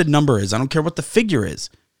care what the number is. I don't care what the figure is,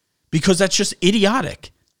 because that's just idiotic.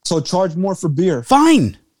 So charge more for beer.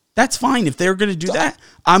 Fine. That's fine. If they're going to do that,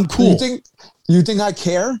 I'm cool. You think I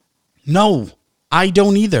care? No, I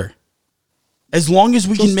don't either. As long as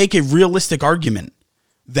we can make a realistic argument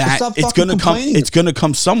that Stop it's fucking going to come, complaining. it's going to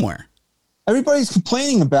come somewhere. Everybody's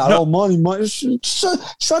complaining about No. money. Shut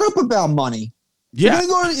up about money. Yeah,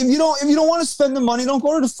 If you don't want to spend the money, don't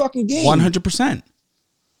go to the fucking game. 100%.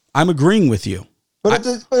 I'm agreeing with you. But at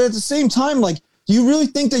the same time, like, do you really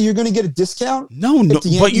think that you're going to get a discount? No, if the but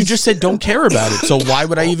you Yankees- just said don't care about it. So why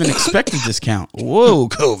would I even expect a discount? Whoa,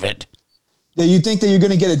 COVID. that you think that you're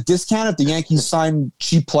going to get a discount if the Yankees sign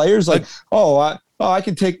cheap players? Like, I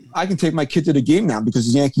can take my kid to the game now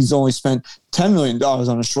because the Yankees only spent $10 million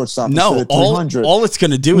on a shortstop No, instead of $300. all it's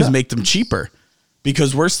going to do is make them cheaper,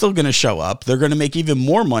 because we're still going to show up. They're going to make even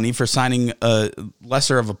more money for signing a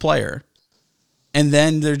lesser of a player. And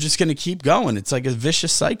then they're just going to keep going. It's like a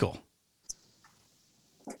vicious cycle.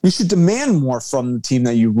 You should demand more from the team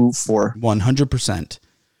that you root for. 100%.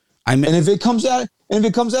 And if it comes out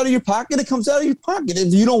of your pocket, it comes out of your pocket.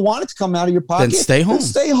 If you don't want it to come out of your pocket, Then stay home.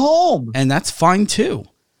 Stay home. And that's fine too.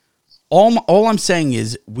 All I'm saying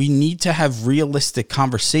is we need to have realistic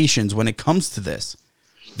conversations when it comes to this.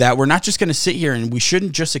 That we're not just going to sit here, and we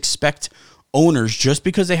shouldn't just expect owners, just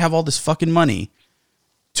because they have all this fucking money,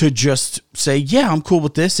 to just say, yeah, I'm cool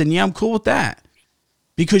with this, and yeah, I'm cool with that.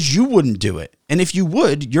 Because you wouldn't do it. And if you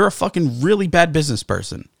would, you're a fucking really bad business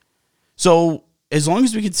person. So as long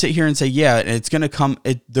as we can sit here and say, yeah, it's going to come,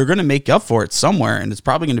 they're going to make up for it somewhere, and it's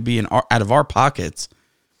probably going to be out of our pockets.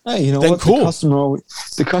 Hey, you know Then what? cool.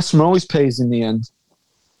 The customer always pays in the end.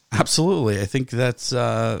 Absolutely. I think that's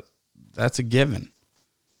a given.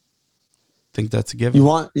 I think that's a given. You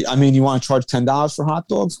want to charge $10 for hot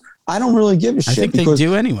dogs? I don't really give a shit. I think they because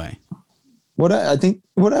do anyway. I think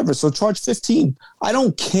whatever. So charge 15. I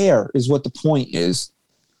don't care is what the point is.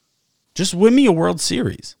 Just win me a World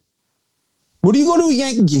Series. What do you go to a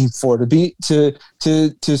Yankee game for?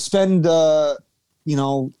 To spend to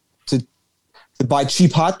buy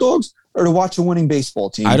cheap hot dogs or to watch a winning baseball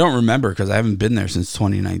team? I don't remember because I haven't been there since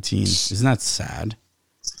 2019. Isn't that sad?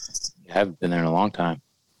 I haven't been there in a long time.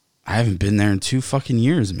 I haven't been there in 2 fucking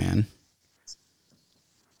years, man.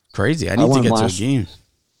 Crazy. I need to went get to a last- game.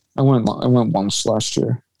 I went once last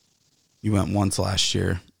year. You went once last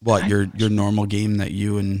year. What, your normal game that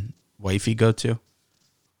you and wifey go to?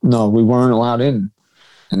 No, we weren't allowed in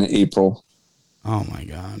April. Oh my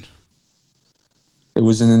God. It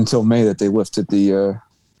wasn't until May that they lifted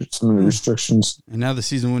some of the restrictions. And now the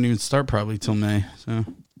season wouldn't even start probably till May. So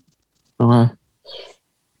Okay.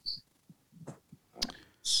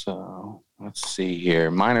 So let's see here.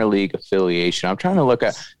 Minor league affiliation. I'm trying to look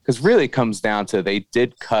at, because really it comes down to they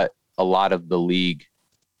did cut a lot of the league.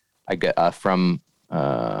 I get from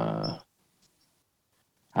I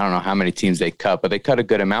don't know how many teams they cut, but they cut a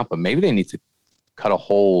good amount. But maybe they need to cut a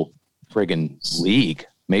whole friggin' league.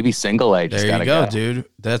 Maybe single A. Just there you gotta go, dude.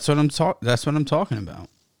 That's what I'm talking about.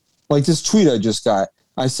 Like this tweet I just got.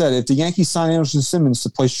 I said, if the Yankees sign Andrelton Simmons to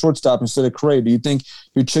play shortstop instead of Correa, do you think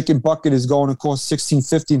your chicken bucket is going to cost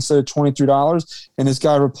 $16.50 instead of $23? And this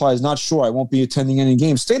guy replies, not sure. I won't be attending any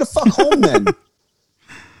games. Stay the fuck home then.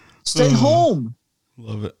 Stay home.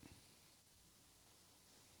 Love it.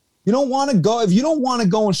 You don't want to go. If you don't want to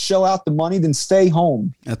go and shell out the money, then stay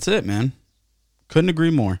home. That's it, man. Couldn't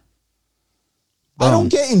agree more. I don't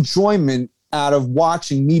get enjoyment out of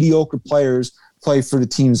watching mediocre players play for the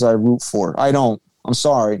teams I root for. I don't. I'm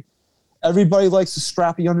sorry. everybody likes a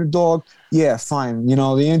scrappy underdog. Yeah, fine. You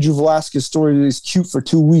know, the Andrew Velasquez story is cute for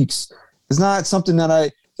 2 weeks. It's not something that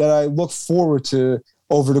I look forward to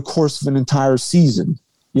over the course of an entire season,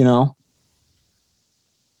 you know?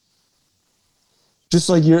 Just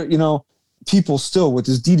like people still with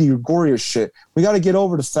this Didi Gregorius shit. We got to get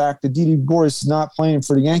over the fact that Didi Gregorius is not playing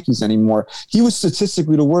for the Yankees anymore. He was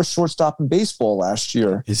statistically the worst shortstop in baseball last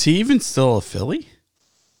year. Is he even still a Philly?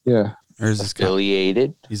 Yeah. Or is this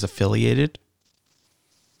Affiliated. He's affiliated?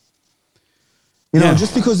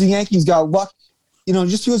 Just because the Yankees got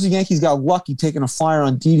lucky taking a flyer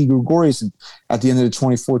on Didi Gregorius at the end of the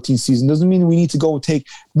 2014 season doesn't mean we need to go and take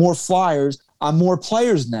more flyers on more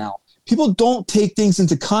players now. People don't take things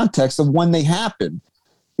into context of when they happen.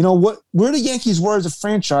 You know where the Yankees were as a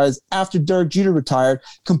franchise after Derek Jeter retired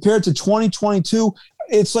compared to 2022.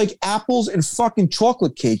 It's like apples and fucking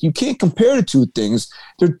chocolate cake. You can't compare the two things.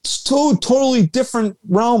 They're two totally different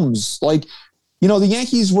realms. Like, the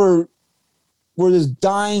Yankees were this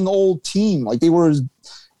dying old team. Like they were,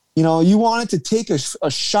 you wanted to take a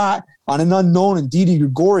shot on an unknown in Didi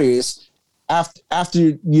Gregorius after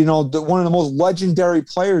one of the most legendary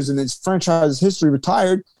players in its franchise history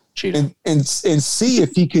retired, and see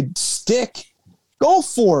if he could stick. Go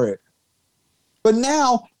for it. But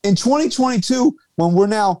now in 2022, when we're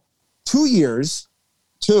now 2 years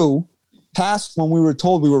past when we were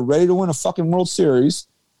told we were ready to win a fucking World Series,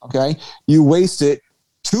 okay, you wasted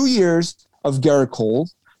 2 years of Garrett Cole.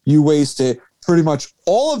 You wasted pretty much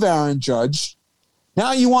all of Aaron Judge.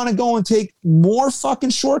 Now you want to go and take more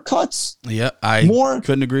fucking shortcuts? Yeah, I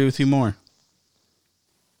couldn't agree with you more.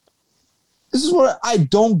 This is what I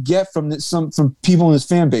don't get from people in this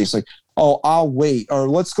fan base. Like, oh, I'll wait, or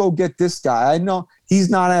let's go get this guy. I know he's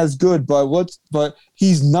not as good, but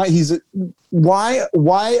he's not. Why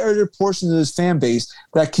are there portions of this fan base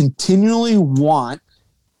that continually want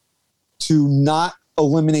to not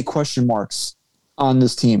eliminate question marks on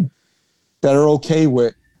this team that are okay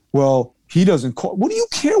with, well, he doesn't cost. What do you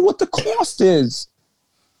care what the cost is?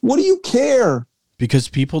 What do you care? Because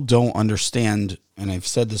people don't understand, and I've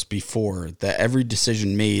said this before, that every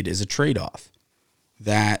decision made is a trade-off.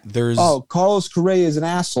 That there's... Oh, Carlos Correa is an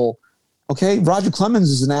asshole. Okay, Roger Clemens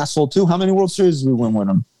is an asshole too. How many World Series did we win with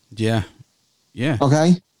him? Yeah.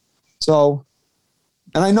 Okay, so,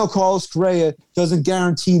 and I know Carlos Correa doesn't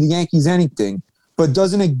guarantee the Yankees anything, but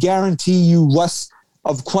doesn't it guarantee you less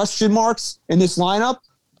of question marks in this lineup?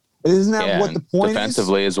 Isn't that what the point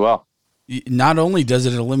defensively as well? Not only does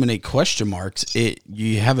it eliminate question marks,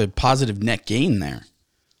 you have a positive net gain there,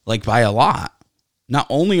 like by a lot. Not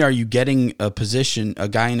only are you getting a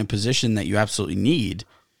guy in a position that you absolutely need,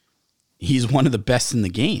 he's one of the best in the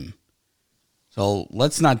game. So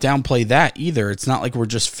let's not downplay that either. It's not like we're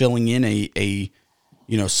just filling in a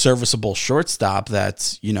serviceable shortstop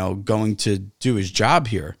that's, going to do his job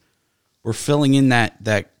here. We're filling in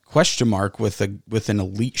that question mark with an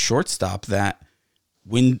elite shortstop that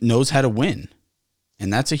knows how to win.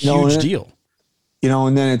 And that's a huge deal.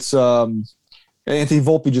 And then it's Anthony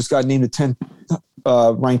Volpe just got named the 10th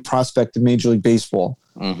ranked prospect in Major League Baseball.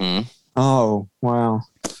 Mm-hmm. Oh, wow.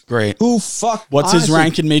 Great. What's his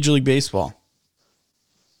rank in Major League Baseball?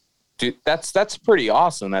 Dude, that's pretty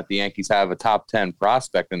awesome that the Yankees have a top 10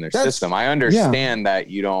 prospect in their system. I understand that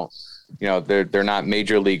you don't, they're not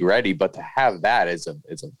Major League ready, but to have that is a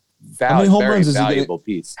very valuable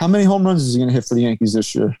piece. How many home runs is he going to hit for the Yankees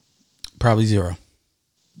this year? Probably 0.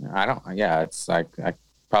 It's like he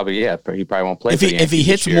probably won't play. If he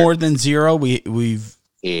hits more than 0, we've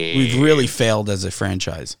really failed as a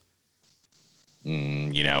franchise.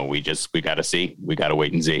 We got to see. We got to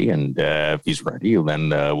wait and see. And if he's ready, then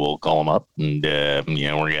we'll call him up. And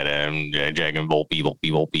we're gonna Jag and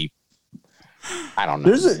Volpe. I don't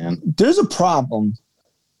know. There's a problem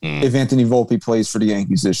if Anthony Volpe plays for the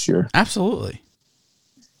Yankees this year. Absolutely.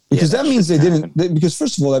 Because that means they didn't. Because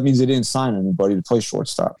first of all, that means they didn't sign anybody to play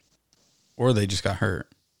shortstop, or they just got hurt.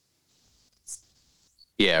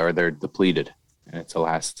 Yeah, or they're depleted, and it's a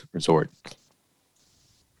last resort.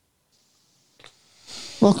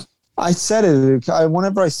 Look, I said it.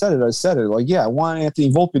 Whenever I said it, I said it. Like, yeah, I want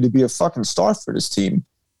Anthony Volpe to be a fucking star for this team,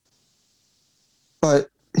 but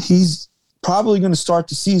he's probably going to start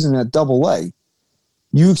the season at Double-A.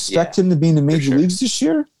 You expect him to be in the major leagues this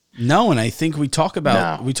year? No, and I think we talk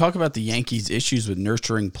about the Yankees' issues with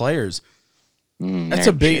nurturing players. That's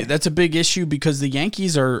a big issue because the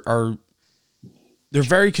Yankees are they're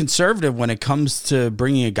very conservative when it comes to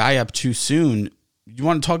bringing a guy up too soon. You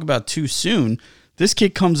want to talk about too soon? This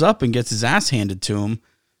kid comes up and gets his ass handed to him.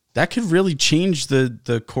 That could really change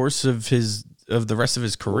the course of the rest of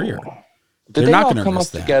his career. Did they all come up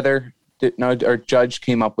together or Judge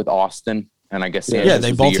came up with Austin, and I guess Yeah,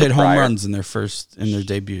 they both hit home runs in their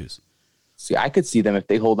debuts. See, I could see them if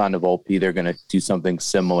they hold on to Volpe, they're going to do something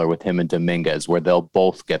similar with him and Dominguez, where they'll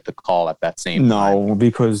both get the call at that same time. No,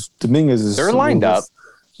 because Dominguez is they're lined up.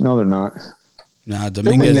 No, they're not. Nah, Dominguez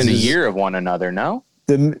Dominguez within a is year of one another. No,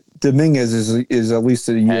 Dominguez is at least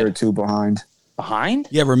a year or two behind. Behind?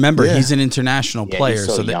 Yeah, remember he's an international player, he's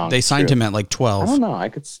so young, they signed him at like 12. I don't know.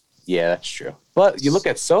 Yeah, that's true. But you look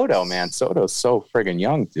at Soto, man. Soto's so friggin'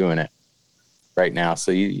 young doing it right now.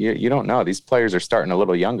 So you don't know. These players are starting a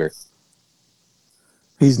little younger.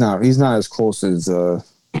 He's not as close as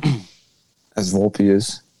Volpe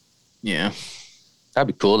is. Yeah, that'd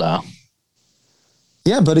be cool though.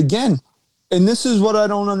 Yeah, but again, and this is what I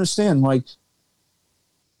don't understand. Like,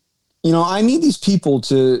 I need these people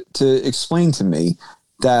to explain to me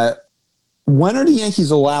that when are the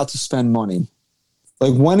Yankees allowed to spend money?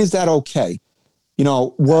 Like, when is that okay?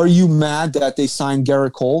 Were you mad that they signed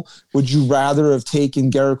Garrett Cole? Would you rather have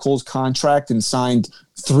taken Garrett Cole's contract and signed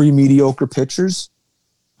 3 mediocre pitchers?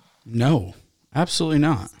 No, absolutely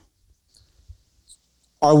not.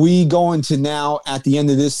 Are we going to now, at the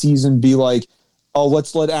end of this season, be like, oh,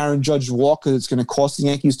 let's let Aaron Judge walk because it's going to cost the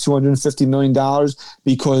Yankees $250 million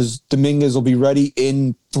because Dominguez will be ready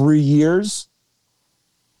in 3 years?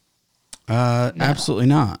 No. Absolutely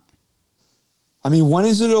not. I mean, when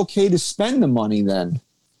is it okay to spend the money then?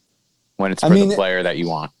 When it's for the player that you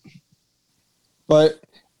want. But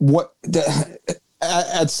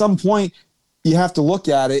at some point, you have to look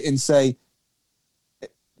at it and say,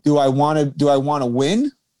 do I want to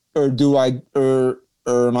win, or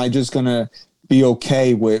am I just going to be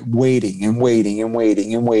okay with waiting and waiting and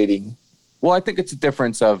waiting and waiting? Well, I think it's a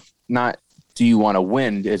difference of not do you want to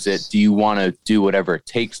win? Is it do you want to do whatever it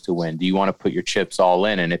takes to win? Do you want to put your chips all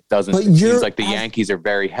in? And it doesn't. It seems like the Yankees are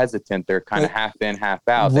very hesitant. They're kind of half in, half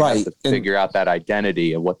out. They have to figure out that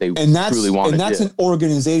identity of what they truly want to do. And that's an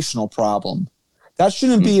organizational problem. That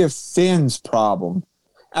shouldn't be a fan's problem.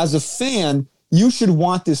 As a fan, you should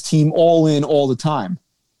want this team all in all the time.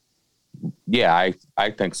 Yeah,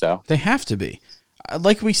 I think so. They have to be.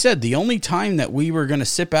 Like we said, the only time that we were going to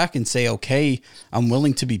sit back and say, okay, I'm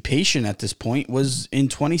willing to be patient at this point was in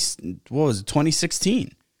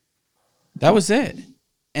 2016. That was it.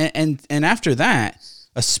 And after that,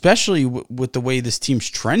 especially with the way this team's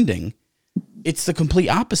trending, it's the complete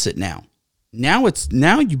opposite now. Now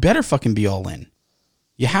you better fucking be all in.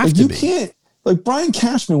 You have to be. You can't. Like, Brian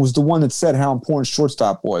Cashman was the one that said how important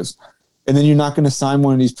shortstop was. And then you're not going to sign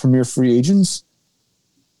one of these premier free agents?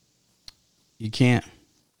 You can't.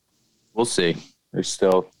 We'll see. There's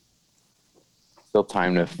still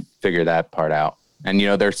time to figure that part out. And,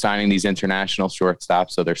 they're signing these international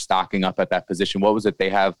shortstops, so they're stocking up at that position. What was it?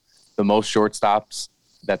 They have the most shortstops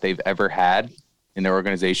that they've ever had in their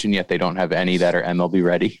organization, yet they don't have any that are MLB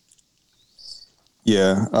ready.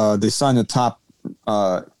 Yeah, they signed the top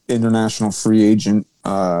international free agent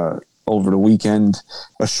over the weekend,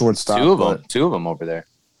 a shortstop. Two of them over there.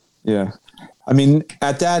 Yeah. I mean,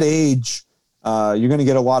 at that age, you're going to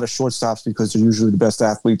get a lot of shortstops because they're usually the best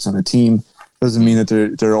athletes on the team. Doesn't mean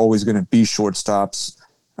that they're always going to be shortstops.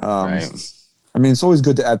 Right. I mean, it's always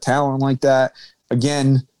good to add talent like that.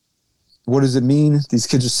 Again, what does it mean? These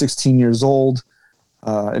kids are 16 years old.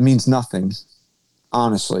 It means nothing,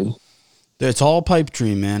 honestly. It's all pipe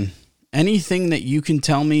dream, man. Anything that you can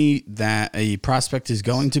tell me that a prospect is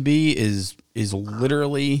going to be is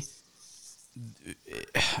literally,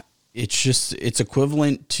 it's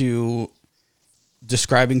equivalent to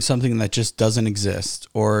describing something that just doesn't exist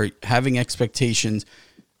or having expectations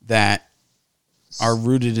that are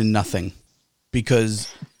rooted in nothing.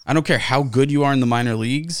 Because I don't care how good you are in the minor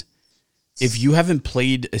leagues, if you haven't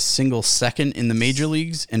played a single second in the major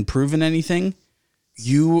leagues and proven anything,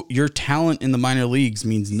 your talent in the minor leagues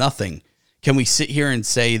means nothing. Can we sit here and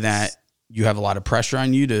say that you have a lot of pressure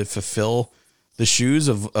on you to fulfill the shoes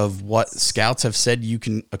of what scouts have said you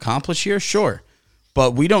can accomplish here? Sure.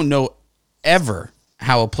 But we don't know ever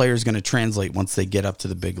how a player is going to translate once they get up to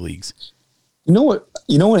the big leagues. You know what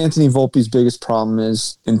Anthony Volpe's biggest problem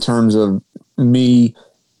is in terms of me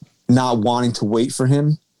not wanting to wait for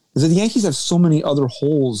him? Is that the Yankees have so many other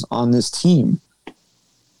holes on this team.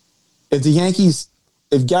 If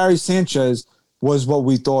Gary Sanchez was what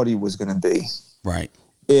we thought he was going to be. Right.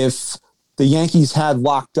 If the Yankees had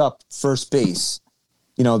locked up first base,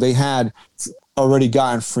 they had already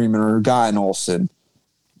gotten Freeman or gotten Olsen.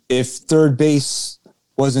 If third base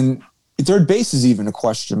is even a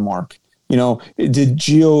question mark. Is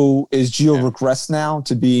Gio regressed now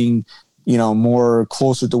to being, more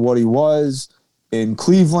closer to what he was in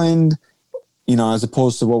Cleveland? as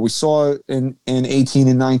opposed to what we saw in 18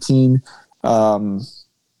 and 19.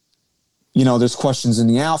 There's questions in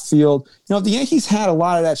the outfield. The Yankees had a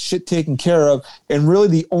lot of that shit taken care of, and really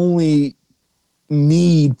the only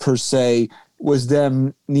need per se was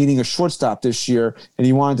them needing a shortstop this year. And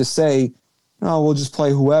he wanted to say, no, we'll just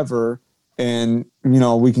play whoever, and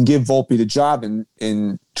we can give Volpe the job in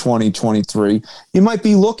 2023. You might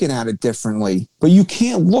be looking at it differently, but you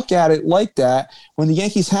can't look at it like that when the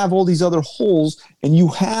Yankees have all these other holes and you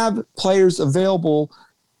have players available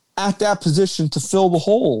at that position to fill the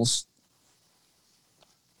holes.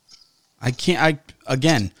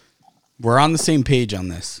 Again, we're on the same page on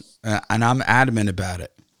this, and I'm adamant about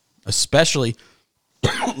it. Especially,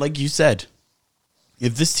 like you said,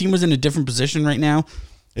 if this team was in a different position right now,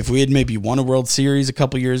 if we had maybe won a World Series a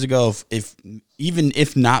couple years ago, if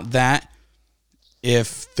not that,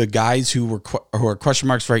 if the guys who are question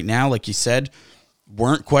marks right now, like you said,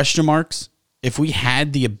 weren't question marks, if we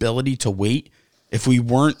had the ability to wait, if we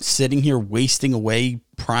weren't sitting here wasting away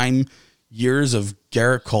prime years of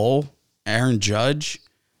Garrett Cole, Aaron Judge,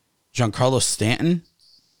 Giancarlo Stanton,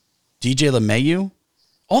 DJ LeMahieu,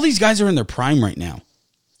 all these guys are in their prime right now.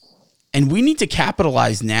 And we need to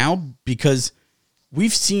capitalize now because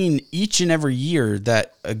we've seen each and every year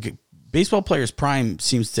that a baseball player's prime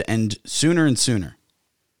seems to end sooner and sooner.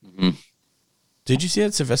 Mm-hmm. Did you see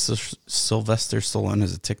that Sylvester Stallone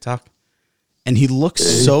has a TikTok? And he looks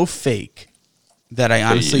so fake that I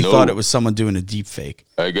honestly thought it was someone doing a deep fake.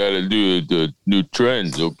 I got to do the new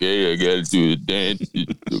trends, okay? I got to do the dance.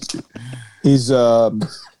 He's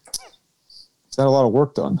had a lot of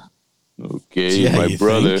work done. Okay, Yeah, my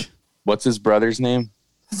brother. think? What's his brother's name?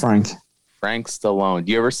 Frank Stallone.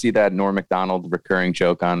 Do you ever see that Norm Macdonald recurring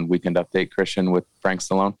joke on Weekend Update, Christian, with Frank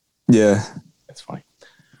Stallone? Yeah. That's funny.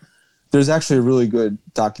 There's actually a really good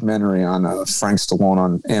documentary on Frank Stallone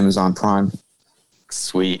on Amazon Prime.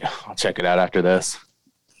 Sweet. I'll check it out after this.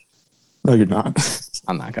 No, you're not.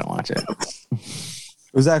 I'm not going to watch it.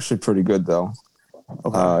 It was actually pretty good, though.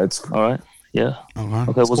 Okay. It's all right. Yeah.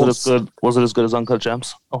 Okay. Okay. Was it as good? Was it as good as Uncut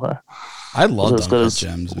Gems? Okay. I loved Was it as good Uncut as-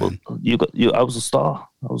 Gems, man. I was a star.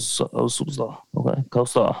 I was a superstar. Okay.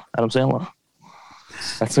 Co-star. Adam Sandler.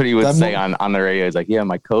 That's what he would That say mo- on the radio. He's like, yeah,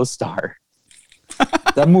 my co-star.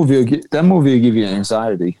 that movie will give you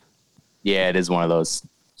anxiety. Yeah, it is one of those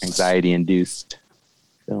anxiety-induced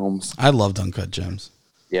films. I loved Uncut Gems.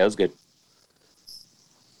 Yeah, it was good.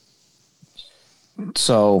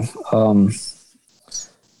 So, I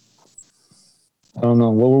don't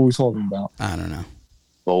know. What were we talking about? I don't know.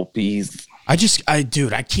 Volpe's.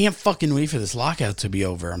 Dude, I can't fucking wait for this lockout to be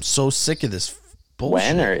over. I'm so sick of this bullshit.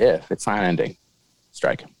 When or if it's not ending,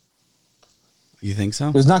 strike him. You think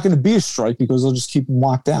so? There's not going to be a strike because they'll just keep them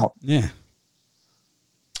locked out. Yeah.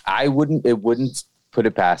 It wouldn't put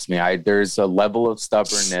it past me. There's a level of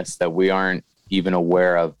stubbornness that we aren't even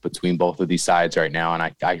aware of between both of these sides right now. And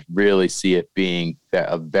I really see it being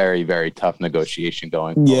a very, very tough negotiation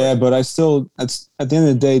going forward. Yeah, but at the end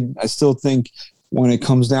of the day, I still think when it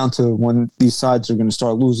comes down to when these sides are going to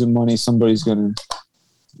start losing money, somebody's going to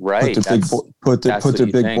Right. put their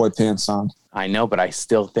big think. boy pants on. I know, but I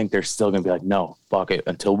still think they're still going to be like, no, fuck it.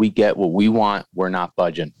 Until we get what we want, we're not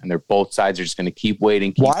budging. And they're both sides are just going to keep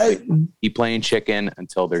waiting, keep playing chicken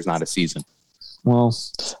until there's not a season. Well,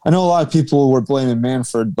 I know a lot of people were blaming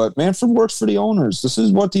Manfred, but Manfred works for the owners. This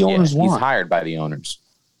is what the owners want. He's hired by the owners.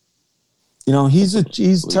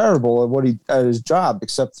 He's terrible at his job,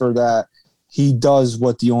 except for that he does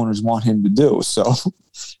what the owners want him to do. So,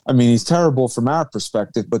 I mean, he's terrible from our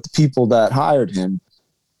perspective, but the people that hired him,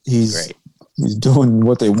 he's doing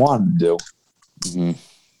what they want him to do. Mm-hmm.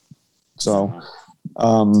 So,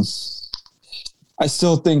 I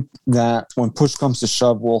still think that when push comes to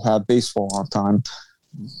shove, we'll have baseball on time.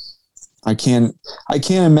 I can't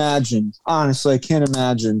imagine, honestly,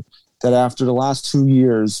 that after the last 2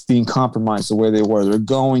 years being compromised the way they were, they're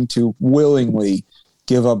going to willingly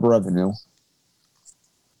give up revenue.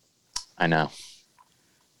 I know.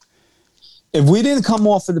 If we didn't come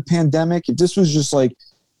off of the pandemic, if this was just like,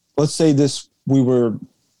 let's say we were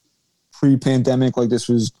pre-pandemic, like this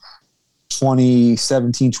was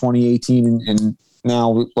 2017, 2018, and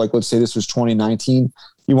now, like, let's say this was 2019,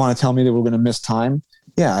 you want to tell me that we're going to miss time?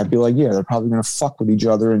 Yeah, I'd be like, yeah, they're probably going to fuck with each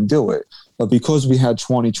other and do it. But because we had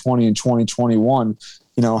 2020 and 2021,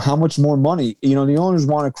 how much more money? The owners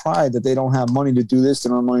want to cry that they don't have money to do this, they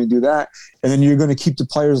don't have money to do that. And then you're going to keep the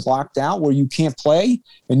players locked out where you can't play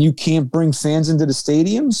and you can't bring fans into the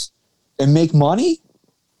stadiums and make money?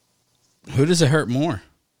 Who does it hurt more?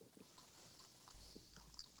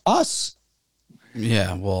 Us.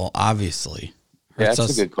 Yeah, well, obviously. Yeah,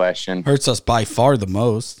 that's a good question. Hurts us by far the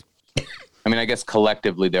most. I mean, I guess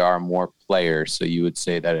collectively there are more players, so you would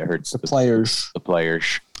say that it hurts The players. The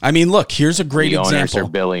players. I mean, look, here's a great The owners example.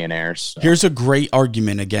 are billionaires. So. Here's a great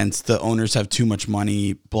argument against the owners have too much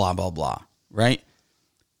money, blah, blah, blah, right?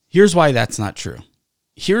 Here's why that's not true.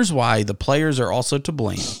 Here's why the players are also to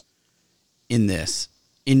blame in this.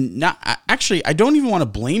 Actually, I don't even want to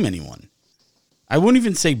blame anyone. I wouldn't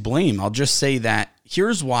even say blame. I'll just say that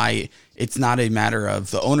here's why it's not a matter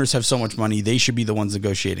of the owners have so much money, they should be the ones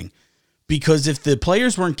negotiating. Because if the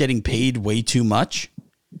players weren't getting paid way too much,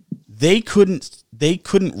 they couldn't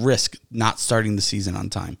risk not starting the season on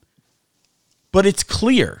time. But it's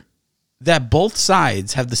clear that both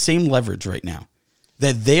sides have the same leverage right now,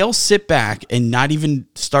 that they'll sit back and not even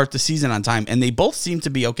start the season on time, and they both seem to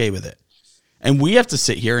be okay with it. And we have to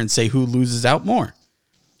sit here and say who loses out more.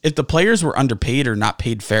 If the players were underpaid or not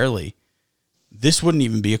paid fairly, this wouldn't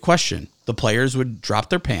even be a question. The players would drop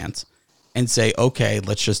their pants and say, okay,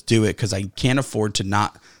 let's just do it because I can't afford to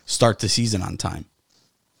not start the season on time.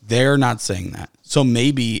 They're not saying that. So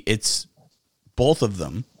maybe it's both of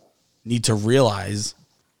them need to realize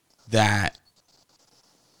that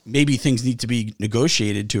maybe things need to be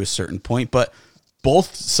negotiated to a certain point, but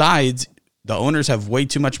both sides, the owners have way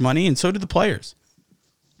too much money and so do the players.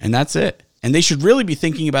 And that's it. And they should really be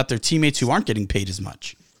thinking about their teammates who aren't getting paid as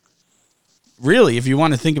much. Really, if you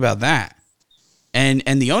want to think about that. And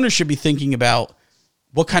the owners should be thinking about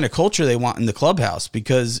what kind of culture they want in the clubhouse.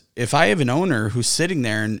 Because if I have an owner who's sitting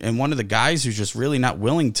there and one of the guys who's just really not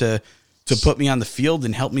willing to put me on the field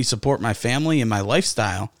and help me support my family and my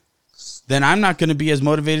lifestyle, then I'm not going to be as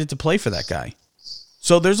motivated to play for that guy.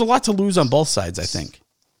 So there's a lot to lose on both sides, I think.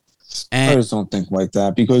 I just don't think like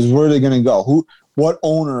that, because where are they going to go? What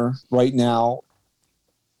owner right now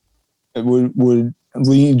would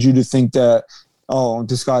lead you to think that, oh,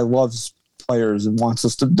 this guy loves players and wants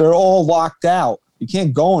us to? They're all locked out. You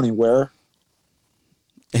can't go anywhere.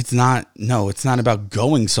 It's not about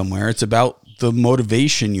going somewhere. It's about the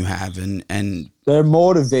motivation you have and they're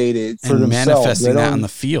motivated for and themselves. manifesting that on the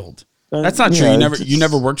field. That's not true. You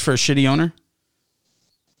never worked for a shitty owner?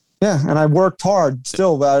 Yeah, and I worked hard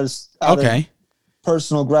still, but out of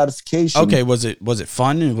personal gratification. Okay, was it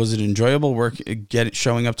fun? Was it enjoyable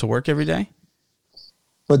showing up to work every day?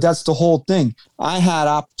 But that's the whole thing. I had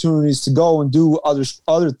opportunities to go and do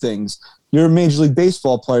other things. You're a Major League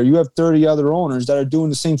Baseball player. You have 30 other owners that are doing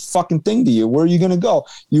the same fucking thing to you. Where are you going to go?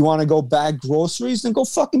 You want to go bag groceries? Then go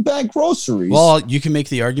fucking bag groceries. Well, you can make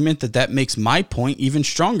the argument that makes my point even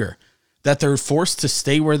stronger. That they're forced to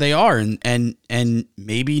stay where they are and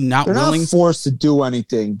maybe not they're willing. Not forced to do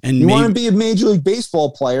anything. And you want to be a Major League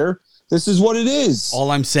Baseball player, this is what it is.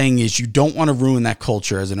 All I'm saying is you don't want to ruin that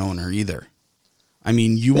culture as an owner either. I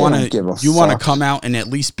mean, you want to come out and at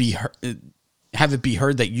least have it be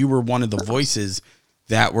heard that you were one of the voices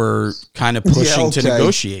that were kind of pushing to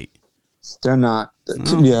negotiate. They're not.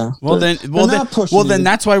 Oh. Yeah. Well then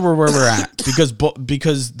that's why we're where we're at,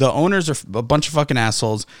 because the owners are a bunch of fucking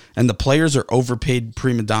assholes and the players are overpaid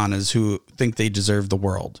prima donnas who think they deserve the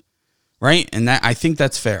world, right? And that I think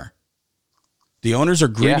that's fair. The owners are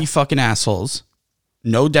greedy fucking assholes,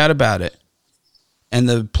 no doubt about it, and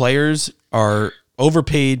the players are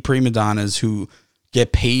overpaid prima donnas who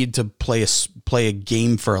get paid to play a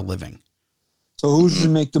game for a living. So who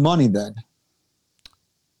should make the money then?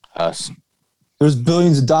 Us. There's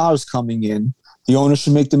billions of dollars coming in. The owner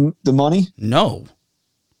should make the money? No.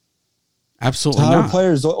 Absolutely not.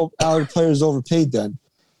 How are players overpaid then?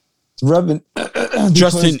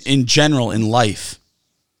 Just in general, in life.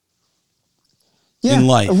 Yeah. In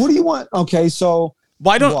life. What do you want? Okay, so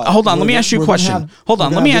why don't hold on? Let me ask you a question. Hold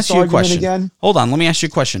on. Let me ask you a question. Hold on. Let me ask you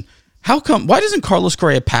a question. How come? Why doesn't Carlos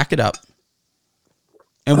Correa pack it up?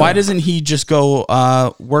 And why doesn't he just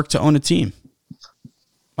go work to own a team?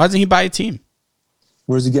 Why doesn't he buy a team?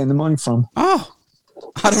 Where's he getting the money from? Oh,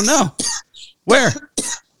 I don't know. Where?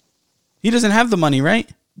 He doesn't have the money, right?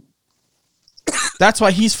 That's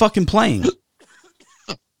why he's fucking playing.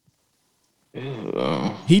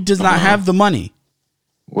 He does not have the money.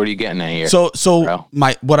 What are you getting at here? So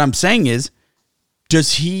what I'm saying is,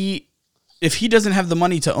 if he doesn't have the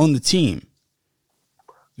money to own the team,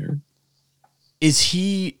 is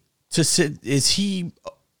he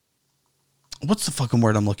what's the fucking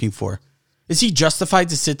word I'm looking for? Is he justified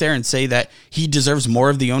to sit there and say that he deserves more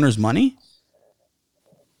of the owner's money?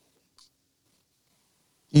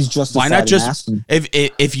 He's justified. Why not just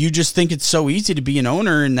if you just think it's so easy to be an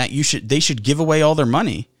owner and that they should give away all their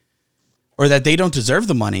money, or that they don't deserve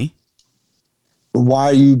the money? Why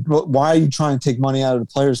are you trying to take money out of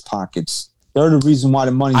the players' pockets? They're the reason why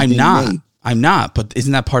the money's being made. I'm not. But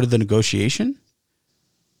isn't that part of the negotiation?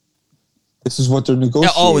 This is what they're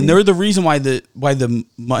negotiating. Oh, and they're the reason why the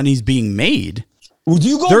money's being made. Would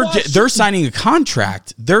you go? They're signing a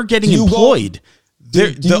contract. They're getting Do you go- employed.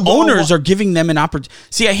 do The you go owners wa- are giving them an opportunity.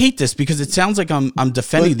 See, I hate this because it sounds like I'm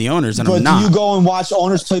defending the owners, and But I'm not. do you go and watch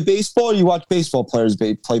owners play baseball, or you watch baseball players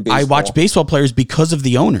play baseball? I watch baseball players because of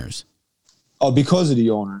the owners. Oh, because of the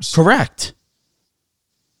owners. Correct.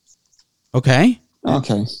 Okay.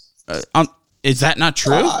 Okay. Is that not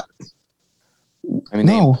true? I mean,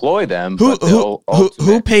 they No. employ them. who but the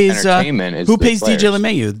ultimate pays entertainment is who the pays players. DJ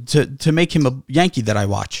LeMahieu to make him a Yankee that I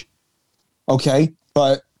watch? Okay,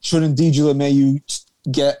 but shouldn't DJ LeMahieu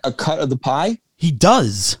get a cut of the pie? He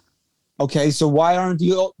does. Okay, so why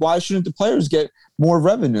shouldn't the players get more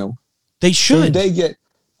revenue? They Shouldn't should. they get?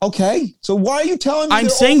 Okay, so why are you telling me? I'm they're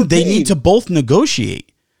saying they overpaid? need to both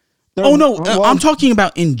negotiate. They're- Oh no, well, I'm talking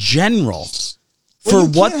about in general well, for you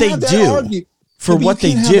what can't they have that do. argu- For Yeah, but what you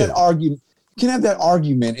they can't have do. that argument. You can have that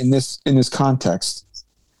argument in this context.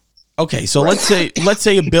 Okay, so let's say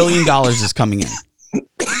 $1 billion is coming in.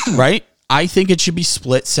 Right? I think it should be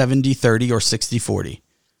split 70-30 or 60-40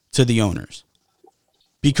 to the owners.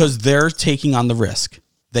 Because they're taking on the risk.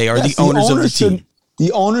 They are Yes, the owners of the team.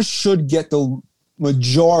 The owners should get the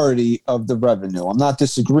majority of the revenue. I'm not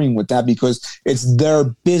disagreeing with that because it's their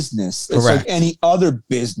business. It's Correct. like any other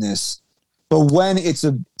business. But when it's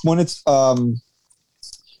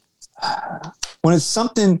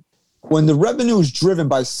something, when the revenue is driven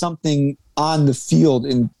by something on the field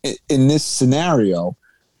in this scenario,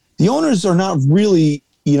 the owners are not really,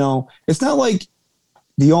 it's not like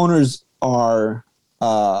the owners are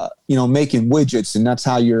making widgets and that's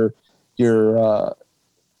how you're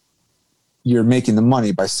making the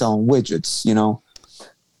money by selling widgets.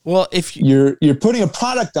 Well, You're putting a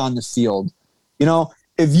product on the field.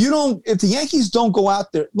 If the Yankees don't go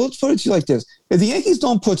out there, let's put it to you like this: if the Yankees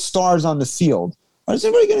don't put stars on the field, is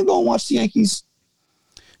everybody going to go and watch the Yankees?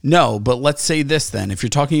 no, but let's say this then. If you're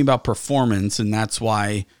talking about performance and that's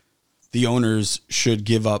why the owners should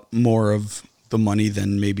give up more of the money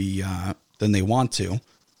than maybe than they want to,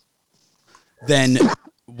 then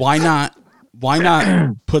why not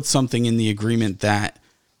put something in the agreement that,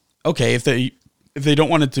 okay, if they don't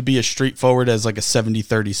want it to be as straightforward as like a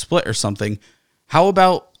 70-30 split or something, how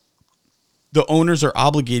about the owners are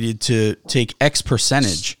obligated to take X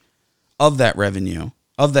percentage of that revenue,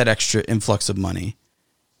 of that extra influx of money,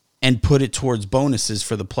 and put it towards bonuses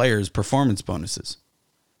for the players, performance bonuses.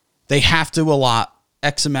 They have to allot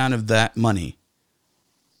X amount of that money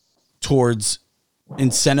towards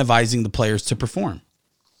incentivizing the players to perform.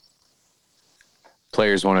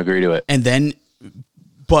 Players won't agree to it. And then,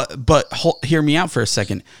 but hear me out for a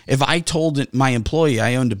second. If I told my employee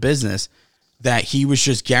I owned a business that he was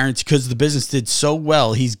just guaranteed, because the business did so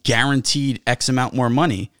well, he's guaranteed X amount more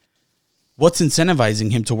money, what's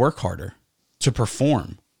incentivizing him to work harder, to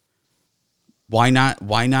perform? Why not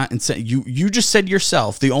you just said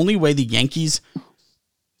yourself, the only way the Yankees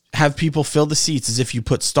have people fill the seats is if you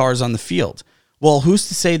put stars on the field. Well, who's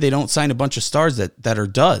to say they don't sign a bunch of stars that are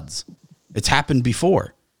duds? It's happened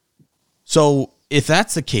before. So if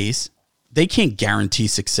that's the case, they can't guarantee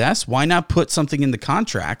success. Why not put something in the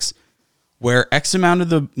contracts where X amount of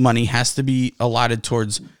the money has to be allotted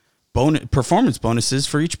towards performance bonuses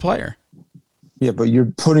for each player? Yeah, but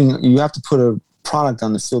you have to put a product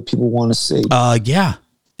on the field people want to see. Yeah.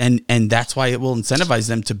 And that's why it will incentivize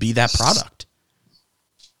them to be that product.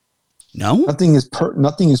 No? Nothing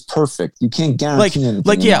is perfect. You can't guarantee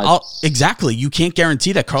anything. Exactly. You can't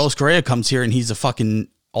guarantee that Carlos Correa comes here and he's a fucking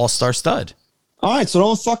all-star stud. All right, so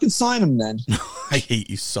don't fucking sign him then, I hate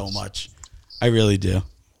you so much. I really do.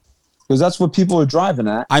 because that's what people are driving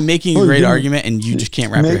at. I'm making a great argument and you just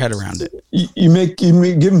can't wrap your head around it. You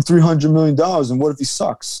give him $300 million, and what if he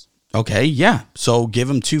sucks? Okay, yeah. So give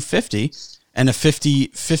him $250 and a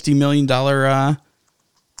 $50 million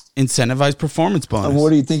incentivized performance bonus. And what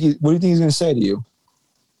do you think he's going to say to you?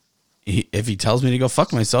 If he tells me to go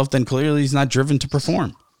fuck myself, then clearly he's not driven to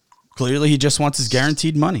perform. Clearly he just wants his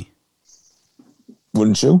guaranteed money.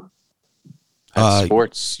 Wouldn't you? That's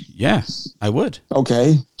sports. Yeah, I would.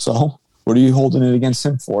 Okay, so what are you holding it against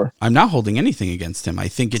him for? I'm not holding anything against him. I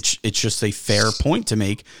think it's just a fair point to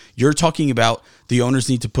make. You're talking about the owners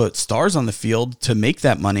need to put stars on the field to make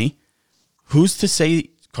that money. Who's to say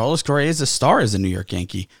Carlos Correa is a star as a New York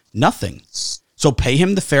Yankee? Nothing. So pay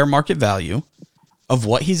him the fair market value of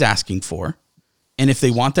what he's asking for. And if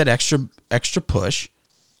they want that extra push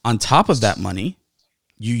on top of that money,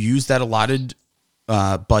 you use that allotted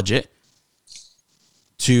budget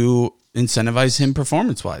to incentivize him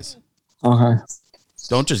performance-wise. Okay.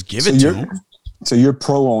 Don't just give it to him. So you're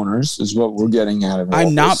pro owners is what we're getting out of it.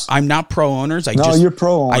 I'm not pro owners. You're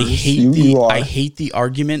pro owners. I hate the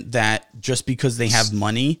argument that just because they have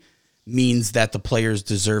money means that the players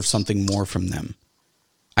deserve something more from them.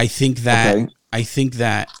 I think that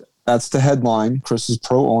that's the headline. Chris is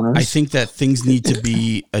pro owners. I think that things need to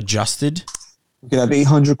be adjusted. You could have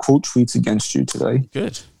 800 quote tweets against you today.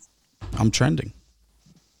 Good. I'm trending.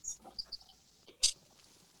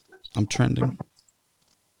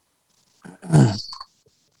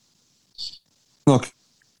 Look,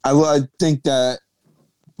 I think that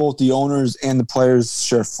both the owners and the players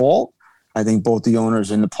share fault. I think both the owners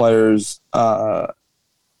and the players have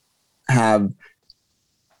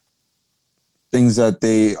things that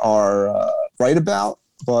they are right about,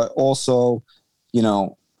 but also,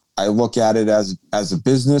 I look at it as a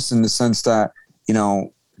business in the sense that,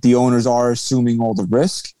 the owners are assuming all the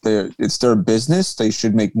risk. It's their business. They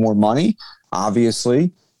should make more money,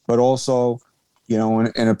 obviously, but also, in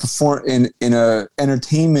a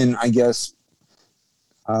entertainment, I guess,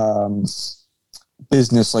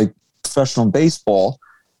 business like professional baseball,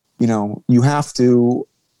 you have to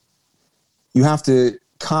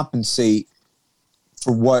compensate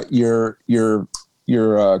for what your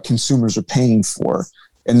consumers are paying for,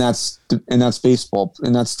 and that's baseball,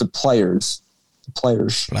 and that's the players.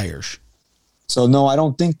 So no, I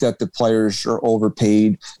don't think that the players are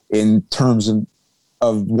overpaid in terms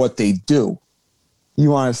of what they do. You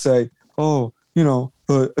want to say, a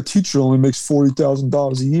teacher only makes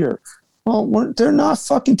 $40,000 a year. Well, they're not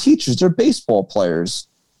fucking teachers. They're baseball players.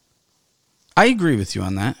 I agree with you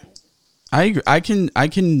on that. I agree. I can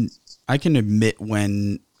admit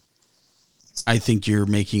when I think you're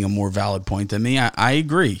making a more valid point than me. I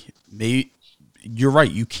agree. Maybe you're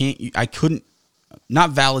right. I couldn't,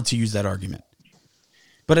 not valid to use that argument.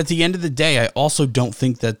 But at the end of the day, I also don't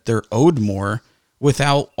think that they're owed more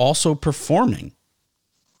without also performing.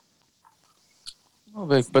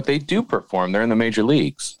 Well, but they do perform. They're in the major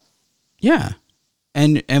leagues. Yeah.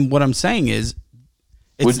 And what I'm saying is,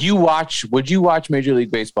 would you watch Major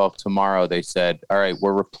League Baseball if tomorrow they said, all right,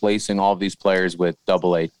 we're replacing all these players with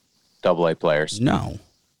double A players? No,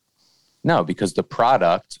 because the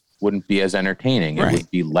product wouldn't be as entertaining. Right. It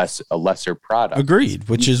would be a lesser product. Agreed.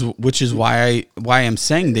 Which is why I'm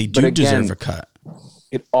saying they do deserve a cut.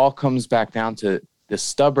 It all comes back down to the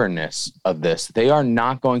stubbornness of this. They are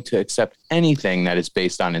not going to accept anything that is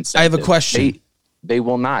based on incentive. I have a question. They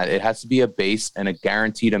will not. It has to be a base and a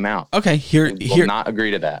guaranteed amount. Okay, they will not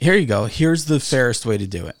agree to that. Here you go. Here's the fairest way to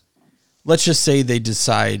do it. Let's just say they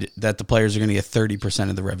decide that the players are going to get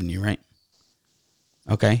 30% of the revenue, right?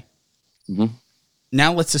 Okay. Mm-hmm.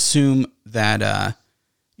 Now let's assume that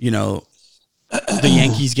the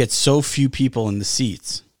Yankees get so few people in the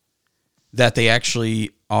seats that they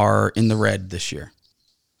actually are in the red this year.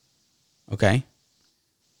 Okay.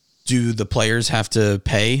 Do the players have to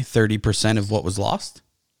pay 30% of what was lost?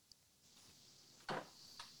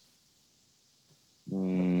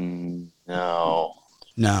 No.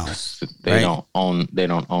 They right? don't own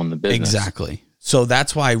the business. Exactly. So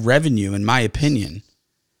that's why revenue, in my opinion,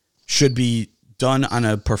 should be done on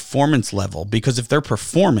a performance level, because if they're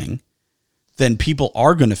performing, then people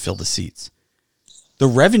are going to fill the seats. The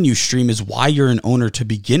revenue stream is why you're an owner to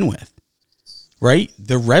begin with. Right?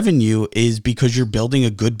 The revenue is because you're building a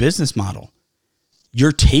good business model.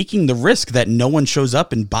 You're taking the risk that no one shows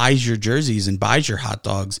up and buys your jerseys and buys your hot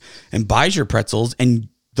dogs and buys your pretzels, and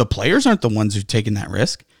the players aren't the ones who've taken that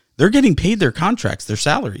risk. They're getting paid their contracts, their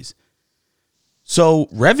salaries. So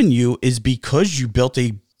revenue is because you built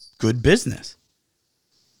a good business.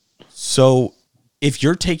 So if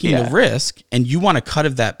you're taking the risk and you want a cut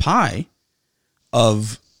of that pie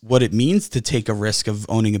of what it means to take a risk of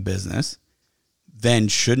owning a business, then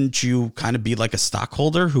shouldn't you kind of be like a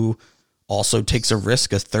stockholder who also takes a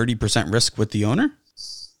 30% risk with the owner?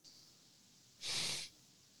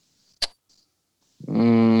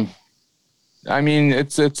 I mean,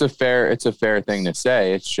 it's a fair thing to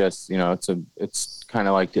say. It's just, it's kind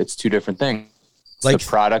of like it's two different things. It's like the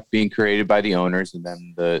product being created by the owners, and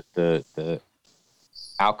then the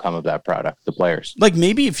outcome of that product, the players. Like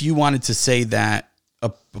maybe if you wanted to say that a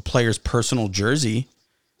player's personal jersey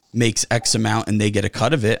makes X amount and they get a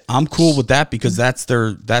cut of it, I'm cool with that because that's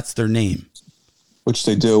their name. Which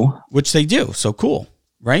they do. So cool,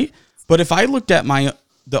 right? But if I looked at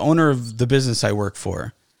the owner of the business I work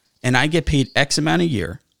for and I get paid X amount a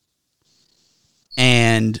year,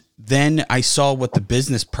 and then I saw what the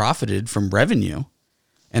business profited from revenue,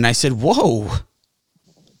 and I said, whoa,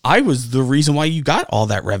 I was the reason why you got all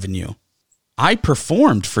that revenue. I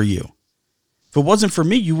performed for you. If it wasn't for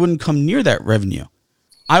me, you wouldn't come near that revenue.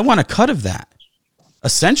 I want a cut of that.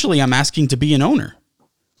 essentially I'm asking to be an owner.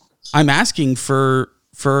 I'm asking for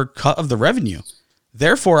a cut of the revenue.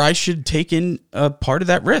 Therefore, I should take in a part of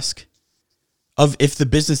that risk of if the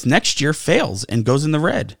business next year fails and goes in the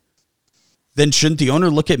red. Then shouldn't the owner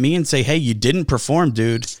look at me and say, hey, you didn't perform,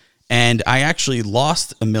 dude, and I actually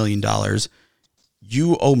lost $1 million.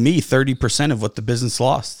 You owe me 30% of what the business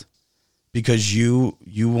lost because you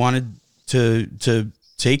wanted to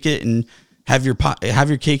take it and have your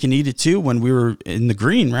cake and eat it too when we were in the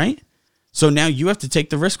green, right? So now you have to take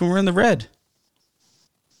the risk when we're in the red.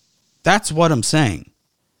 That's what I'm saying.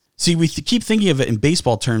 See, we keep thinking of it in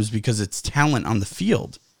baseball terms because it's talent on the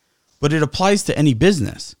field, but it applies to any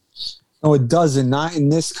business. No, it doesn't. Not in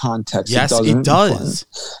this context. Yes, it does.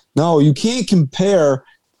 No, you can't compare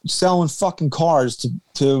selling fucking cars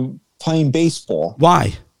to playing baseball.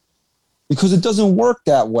 Why? Because it doesn't work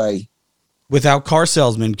that way. Without car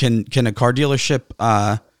salesmen, can a car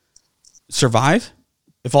dealership survive?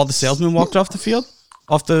 If all the salesmen walked off the field,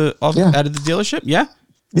 out of the dealership, yeah.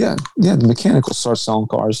 Yeah. The mechanic will start selling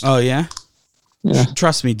cars. Oh yeah. Yeah.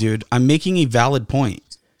 Trust me, dude. I'm making a valid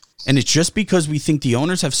point, and it's just because we think the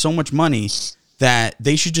owners have so much money that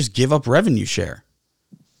they should just give up revenue share.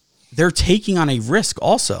 They're taking on a risk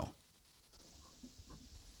also.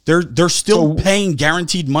 They're still paying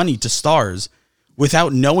guaranteed money to stars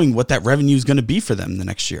without knowing what that revenue is going to be for them the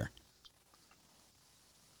next year.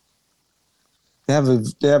 They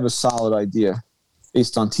have a solid idea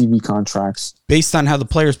based on TV contracts. Based on how the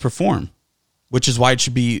players perform, which is why it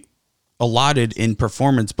should be allotted in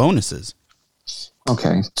performance bonuses.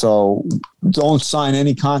 Okay, so don't sign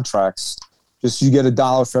any contracts. Just you get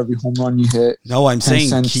 $1 for every home run you hit. No, I'm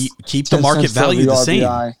saying keep the market value the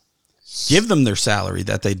same. Give them their salary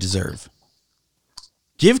that they deserve.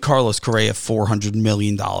 Give Carlos Correa $400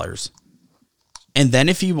 million. And then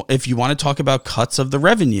if you want to talk about cuts of the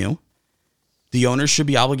revenue, the owners should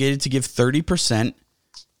be obligated to give 30%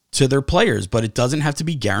 to their players, but it doesn't have to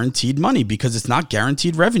be guaranteed money because it's not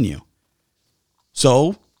guaranteed revenue.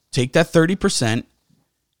 So take that 30%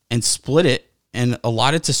 and split it and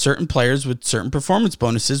allot it to certain players with certain performance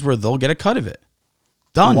bonuses where they'll get a cut of it.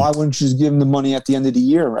 Done. Why wouldn't you just give them the money at the end of the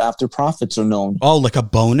year after profits are known? Oh, like a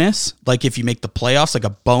bonus? Like if you make the playoffs, like a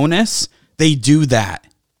bonus? They do that.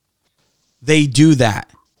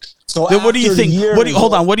 So then what do you think?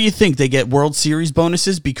 Hold on. What do you think? They get World Series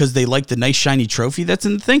bonuses because they like the nice shiny trophy that's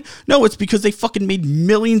in the thing? No, it's because they fucking made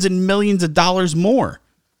millions and millions of dollars more.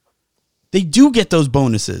 They do get those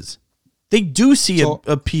bonuses. They do see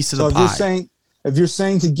a piece of the pie. If you're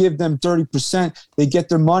saying to give them 30%, they get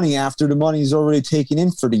their money after the money is already taken in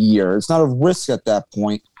for the year. It's not a risk at that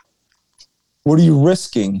point. What are you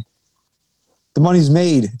risking? The money's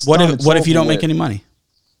made. What if you don't make any money?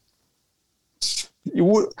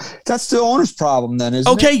 That's the owner's problem then,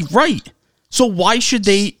 isn't it? Okay, right. So why should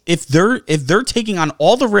they, if they're taking on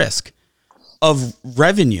all the risk of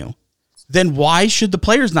revenue, then why should the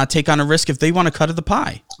players not take on a risk if they want a cut of the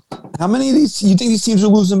pie? How many of these, you think these teams are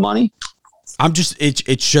losing money?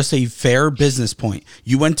 It's just a fair business point.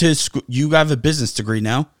 You went to school, you have a business degree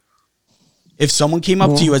now. If someone came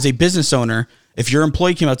up to you as a business owner, if your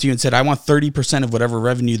employee came up to you and said, I want 30% of whatever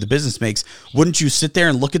revenue the business makes, wouldn't you sit there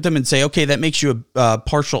and look at them and say, okay, that makes you a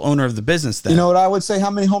partial owner of the business then? You know what I would say?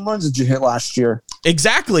 How many home runs did you hit last year?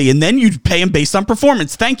 Exactly. And then you'd pay them based on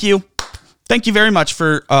performance. Thank you. Thank you very much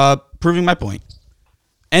for proving my point.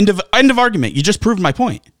 End of argument. You just proved my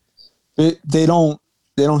point. They don't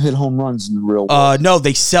hit home runs in the real world. No,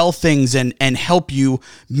 they sell things and help you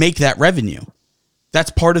make that revenue. That's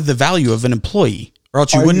part of the value of an employee, or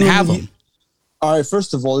else you wouldn't have them. All right,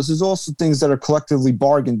 first of all, this is also things that are collectively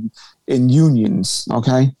bargained in unions,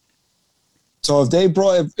 okay? So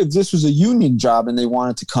if this was a union job and they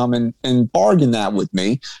wanted to come and bargain that with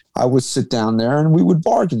me, I would sit down there and we would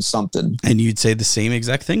bargain something. And you'd say the same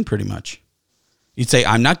exact thing pretty much. You'd say,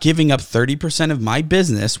 I'm not giving up 30% of my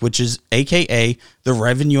business, which is AKA the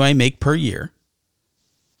revenue I make per year,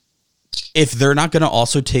 if they're not going to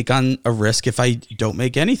also take on a risk if I don't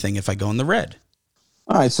make anything, if I go in the red.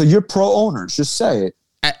 All right, so you're pro owners. Just say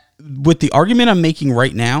it. With the argument I'm making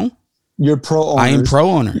right now, you're pro owners. I am pro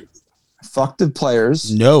owner. Fuck the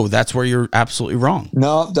players. No, that's where you're absolutely wrong.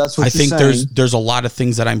 No, that's what I think saying. There's a lot of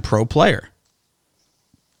things that I'm pro player.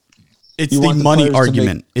 It's the money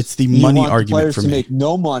argument. It's the money argument for me. To make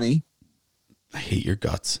no money. I hate your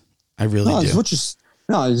guts. I really do. This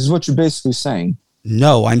is what you're basically saying.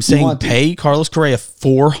 No, I'm saying pay Carlos Correa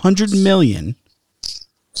 $400 million,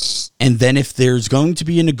 and then if there's going to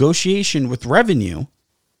be a negotiation with revenue,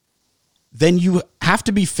 then you have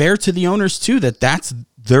to be fair to the owners too. That's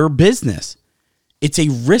their business. It's a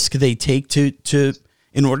risk they take to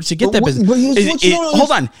in order to get But that what- business. but here's what you don't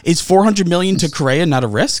Hold on, is $400 million to Correa not a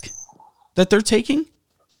risk that they're taking?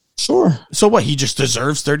 Sure. So what? He just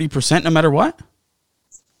deserves 30% no matter what.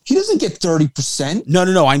 He doesn't get 30%.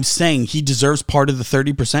 No. I'm saying he deserves part of the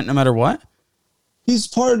 30% no matter what. He's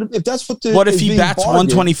part of, if that's what the. What if is he being bats bargained,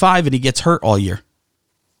 125 and he gets hurt all year?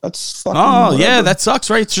 That's fucking. Oh, yeah, whatever. that sucks,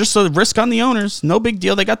 right? It's just a risk on the owners. No big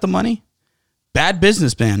deal. They got the money. Bad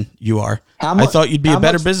businessman, you are. How I mu- thought you'd be how a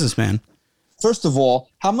better much- businessman. First of all,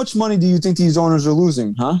 how much money do you think these owners are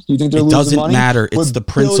losing? Huh? Do you think they're It losing doesn't money? matter. It's With the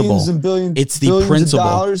principle. Billions and billions. It's the billions of principle.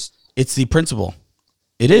 dollars It's the principle.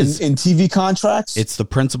 It is. in TV contracts. It's the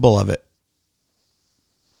principle of it.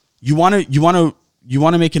 You want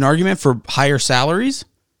to make an argument for higher salaries?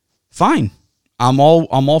 Fine. I'm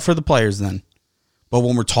all for the players then. But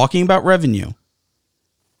when we're talking about revenue,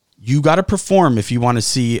 you got to perform if you want to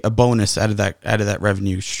see a bonus out of that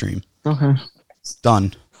revenue stream. Okay. It's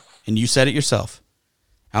done. And you said it yourself.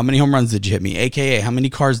 How many home runs did you hit me? AKA, how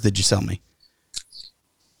many cars did you sell me?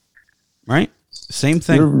 Right? Same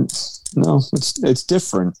thing. No, it's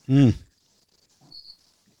different. Mm.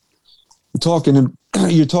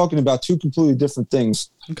 You're talking about two completely different things.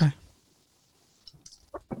 Okay.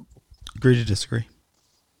 Agree to disagree.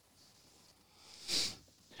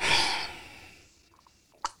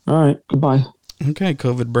 All right. Goodbye. Okay,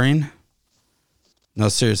 COVID brain. No,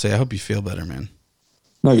 seriously, I hope you feel better, man.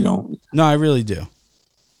 No, you don't. No, I really do.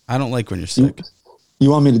 I don't like when you're sick. You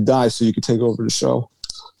want me to die so you can take over the show?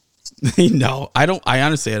 No, I don't. I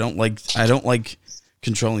honestly, I don't like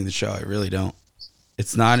controlling the show. I really don't.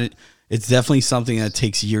 It's not. It's definitely something that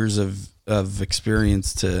takes years of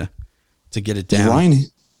experience to get it down.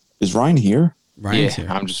 Is Ryan here? Ryan's Yeah,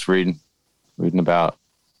 here. I'm just reading about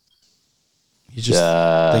He's just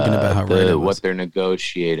thinking about how right it was. what they're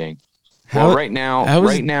negotiating. How- well, right now, how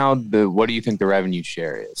is- what do you think the revenue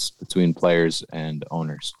share is between players and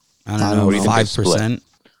owners? I I don't don't know, know. What do you think 5%.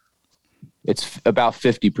 It's about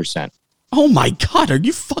 50%. Oh my God, are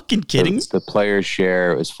you fucking kidding me? The players'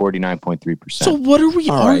 share is 49.3%. So what are we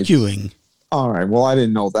All right. arguing? All right. Well, I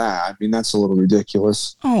didn't know that. I mean, that's a little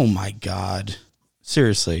ridiculous. Oh my God.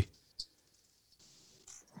 Seriously.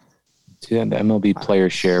 The MLB player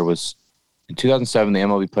share was in 2007. The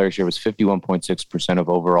MLB player share was 51.6% of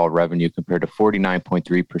overall revenue compared to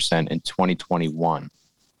 49.3% in 2021.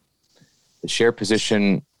 The share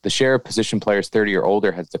of position players 30 or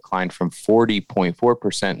older has declined from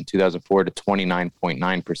 40.4% in 2004 to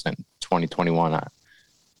 29.9% in 2021. I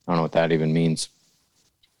don't know what that even means.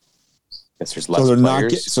 Guess there's less So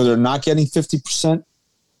players. they're not getting 50%.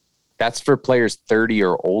 That's for players 30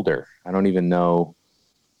 or older. I don't even know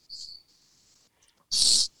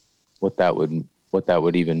what that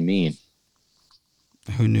would even mean.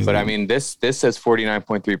 Who knew? But I mean, this says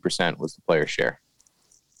 49.3% was the player share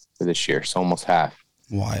for this year, so almost half.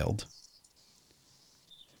 Wild.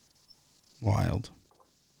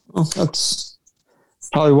 Well, that's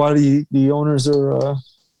probably why the owners are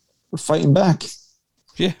fighting back.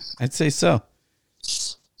 Yeah, I'd say so.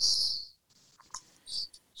 See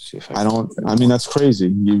if I mean, that's crazy.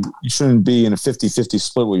 You shouldn't be in a 50-50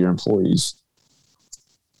 split with your employees.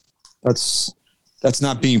 That's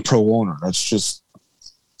not being pro owner. That's just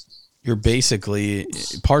You're basically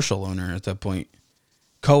partial owner at that point.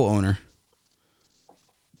 Co-owner.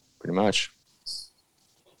 pretty much.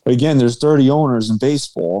 But again, there's 30 owners in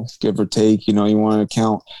baseball, give or take. You know, you want to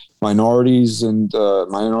count minorities and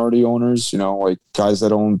minority owners, you know, like guys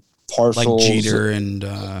that own partials. Like Jeter and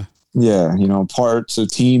Yeah, you know, parts of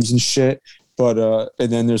teams and shit. But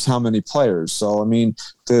and then there's how many players. So I mean,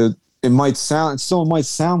 it still might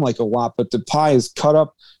sound like a lot, but the pie is cut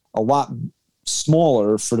up a lot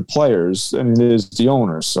smaller for the players than it is the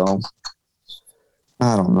owners. So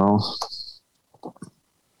I don't know.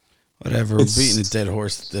 whatever. We're It's- beating a dead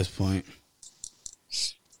horse at this point.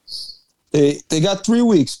 They got 3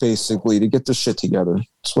 weeks basically to get their shit together.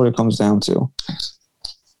 That's what it comes down to.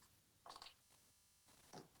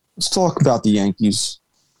 Let's talk about the Yankees.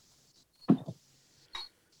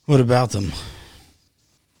 What about them?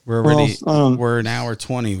 We're already Well, we're an hour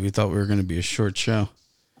 20. We thought we were going to be a short show.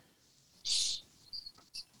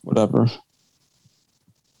 Whatever.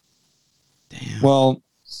 Damn. Well,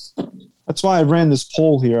 that's why I ran this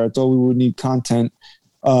poll here. I thought we would need content.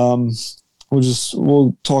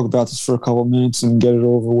 We'll talk about this for a couple of minutes and get it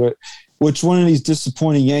over with. Which one of these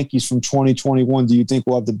disappointing Yankees from 2021 do you think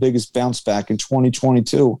will have the biggest bounce back in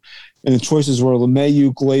 2022? And the choices were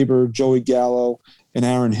LeMahieu, Glaber, Joey Gallo, and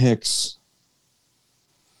Aaron Hicks.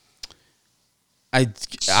 I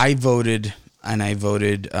voted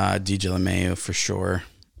DJ LeMahieu for sure.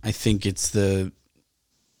 I think it's the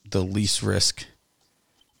least risk.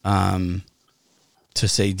 to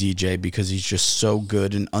say DJ because he's just so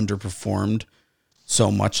good and underperformed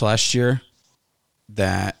so much last year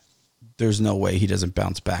that there's no way he doesn't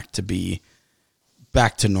bounce back to be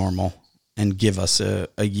back to normal and give us a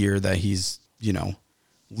year that he's,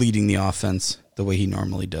 leading the offense the way he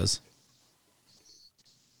normally does.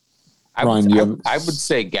 I would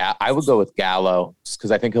say I would go with Gallo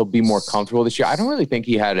because I think he'll be more comfortable this year. I don't really think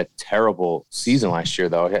he had a terrible season last year,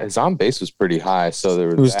 though. His on base was pretty high, so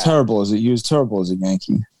he was terrible as a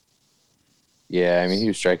Yankee. Yeah, I mean, he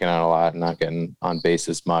was striking out a lot and not getting on base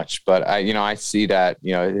as much. But I see that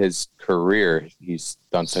his career, he's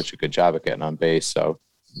done such a good job at getting on base. So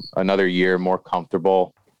another year more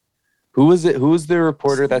comfortable. Who was it? Who was the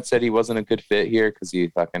reporter that said he wasn't a good fit here because he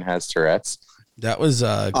fucking has Tourette's? That was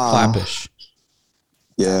Clappish.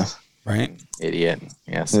 Yeah. Right? Idiot.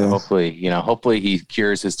 Yeah. So hopefully he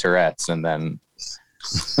cures his Tourette's and then.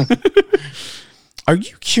 Are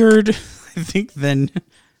you cured? I think then.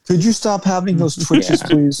 Could you stop having those twitches,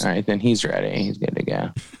 please? All right, then he's ready. He's good to go.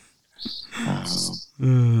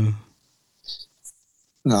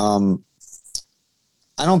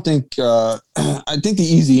 I don't think. I think the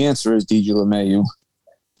easy answer is DJ LeMahieu.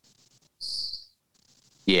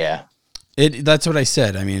 Yeah. That's what I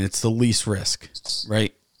said. I mean, it's the least risk,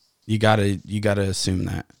 right? You gotta assume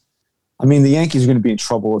that. I mean, the Yankees are going to be in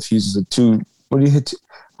trouble if he's a two. What did he hit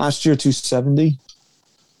last year? 270.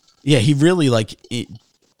 Yeah, he really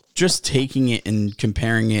just taking it and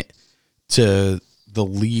comparing it to the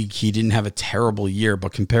league. He didn't have a terrible year,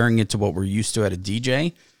 but comparing it to what we're used to at a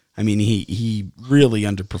DJ, I mean, he really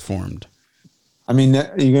underperformed. I mean,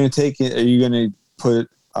 are you going to take it? Are you going to put?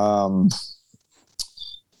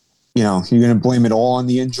 You're going to blame it all on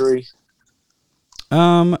the injury?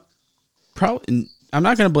 Probably. I'm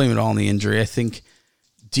not going to blame it all on the injury. I think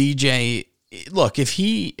DJ. Look, if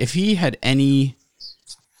he had any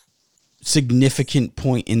significant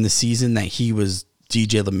point in the season that he was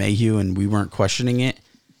DJ LeMahieu and we weren't questioning it,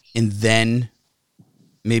 and then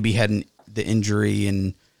maybe had the injury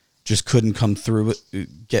and just couldn't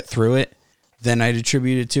get through it, then I'd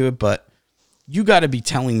attribute it to it. But you got to be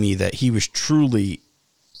telling me that he was truly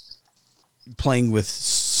playing with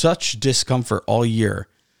such discomfort all year,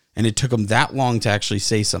 and it took him that long to actually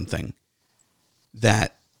say something.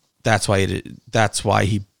 That's why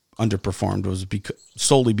he underperformed, was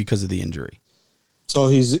solely because of the injury. So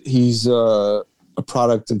he's a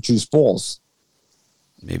product of juice balls.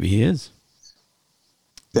 Maybe he is.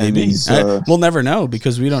 Then Maybe he's, we'll never know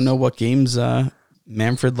because we don't know what games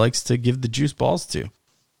Manfred likes to give the juice balls to.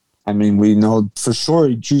 I mean, we know for sure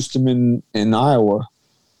he juiced him in Iowa.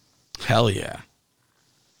 Hell yeah.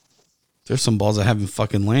 There's some balls that haven't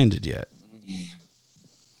fucking landed yet.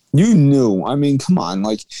 You knew. I mean, come on.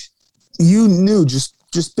 Like, you knew just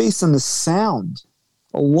based on the sound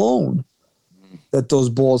alone that those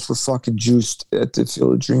balls were fucking juiced at the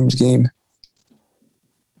Field of Dreams game.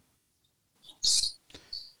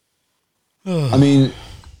 I mean,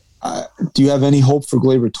 do you have any hope for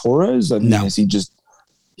Gleyber Torres? I mean, No. Is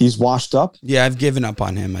he's washed up? Yeah, I've given up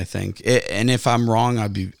on him, I think. And if I'm wrong,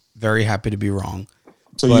 I'd be very happy to be wrong.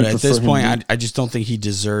 So but you at prefer this him point, I just don't think he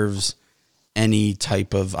deserves any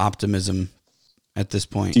type of optimism at this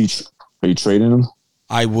point. Are you trading him?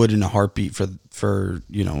 I would in a heartbeat for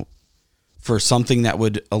something that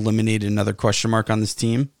would eliminate another question mark on this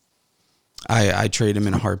team. I trade him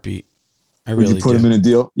in a heartbeat. I really you put him in a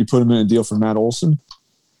deal. You put him in a deal for Matt Olson?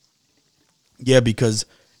 Yeah, because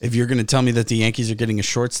if you're going to tell me that the Yankees are getting a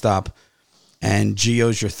shortstop and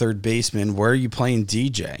Gio's your third baseman, where are you playing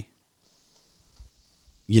DJ?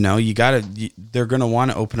 They're going to want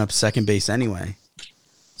to open up second base anyway.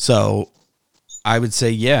 So I would say,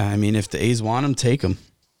 yeah, I mean, if the A's want him, take him.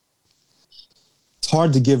 It's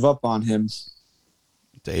hard to give up on him.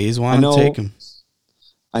 If the A's want him, take him.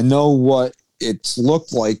 I know what it's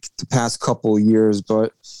looked like the past couple of years,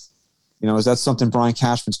 but, is that something Brian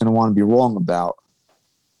Cashman's going to want to be wrong about?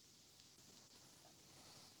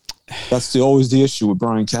 That's always the issue with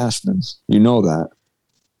Brian Cashman. You know that.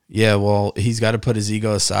 Yeah, well, he's got to put his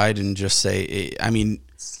ego aside and just say, I mean,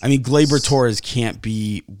 Gleyber Torres can't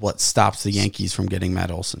be what stops the Yankees from getting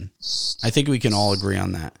Matt Olson. I think we can all agree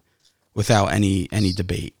on that without any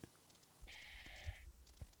debate.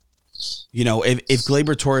 If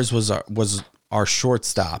Gleyber Torres was our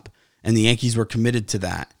shortstop and the Yankees were committed to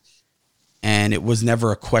that, and it was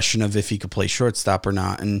never a question of if he could play shortstop or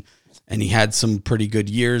not, and he had some pretty good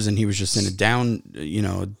years and he was just in a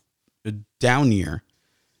down year,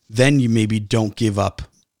 then you maybe don't give up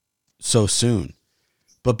so soon.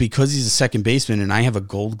 But because he's a second baseman and I have a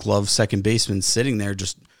Gold Glove second baseman sitting there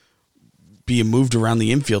just being moved around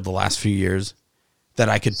the infield the last few years that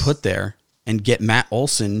I could put there, and get Matt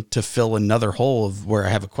Olson to fill another hole of where I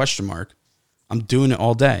have a question mark, I'm doing it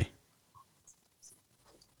all day.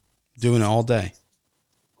 Doing it all day.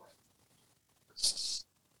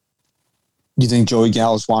 You think Joey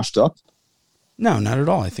Gallo's washed up? No, not at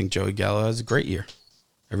all. I think Joey Gallo has a great year.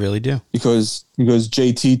 I really do. Because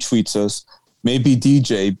JT tweets us, maybe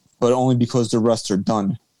DJ, but only because the rest are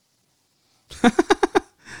done. I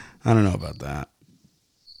don't know about that.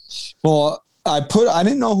 Well, I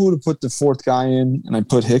didn't know who to put the fourth guy in, and I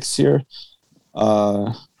put Hicks here.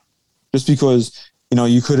 Just because,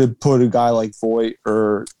 you could have put a guy like Voit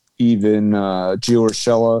or even Gio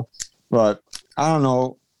Urshela, but I don't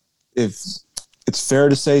know if it's fair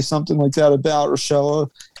to say something like that about Urshela,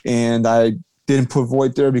 and I didn't put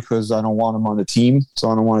Voit there because I don't want him on the team,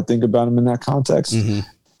 so I don't want to think about him in that context. Mm-hmm.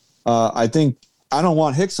 I think I don't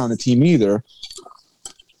want Hicks on the team either,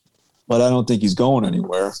 but I don't think he's going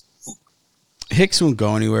anywhere. Hicks won't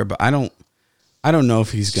go anywhere, but I don't know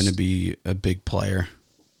if he's going to be a big player.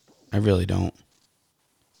 I really don't.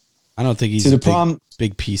 I don't think he's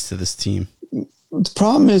big piece to this team. The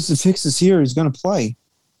problem is if Hicks is here, he's going to play.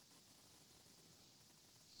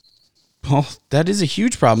 Well, that is a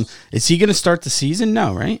huge problem. Is he going to start the season?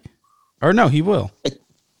 No, right? Or no, he will.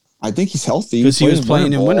 I think he's healthy. Because he was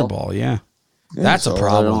playing in winter ball, yeah. That's so a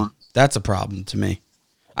problem. That's a problem to me.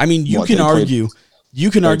 I mean, you can argue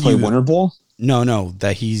winter ball? No,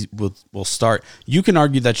 that he will start. You can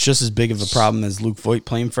argue that's just as big of a problem as Luke Voit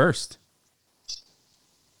playing first.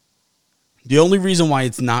 The only reason why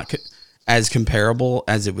it's not as comparable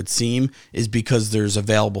as it would seem is because there's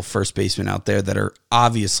available first basemen out there that are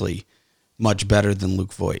obviously much better than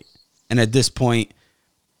Luke Voit. And at this point,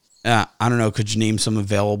 I don't know, could you name some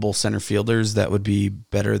available center fielders that would be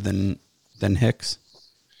better than Hicks?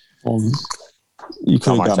 You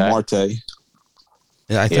could have got Marte.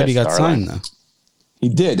 Yeah, I thought he got signed, though. He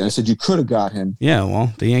did. I said you could have got him. Yeah,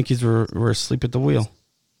 well, the Yankees were asleep at the wheel.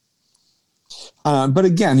 But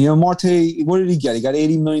again, Marte, what did he get? He got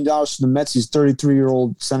 $80 million from the Mets. He's a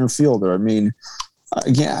 33-year-old center fielder. I mean,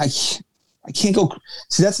 again, I can't go.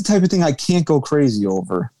 See, that's the type of thing I can't go crazy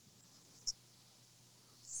over.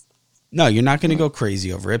 No, you're not going to go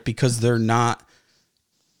crazy over it because they're not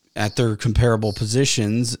at their comparable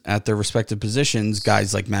positions, at their respective positions,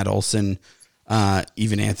 guys like Matt Olson,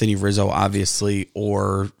 even Anthony Rizzo, obviously,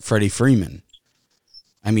 or Freddie Freeman.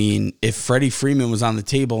 I mean, if Freddie Freeman was on the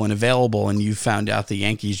table and available and you found out the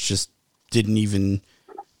Yankees just didn't even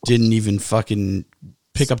fucking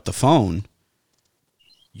pick up the phone,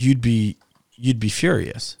 you'd be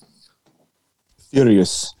furious.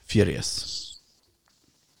 Furious.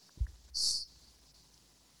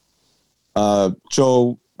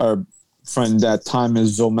 Joe, our friend that time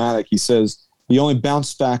is Zomatic, he says, the only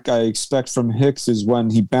bounce back I expect from Hicks is when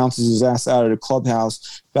he bounces his ass out of the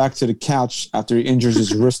clubhouse back to the couch after he injures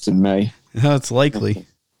his wrist in May. That's likely.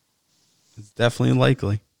 It's definitely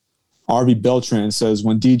likely. RB Beltran says,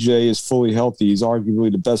 when DJ is fully healthy, he's arguably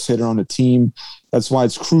the best hitter on the team. That's why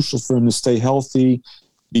it's crucial for him to stay healthy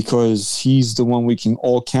because he's the one we can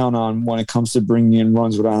all count on when it comes to bringing in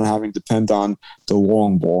runs without having to depend on the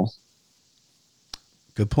long ball.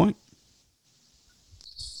 Good point.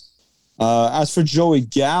 As for Joey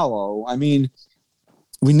Gallo, I mean,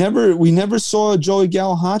 we never saw a Joey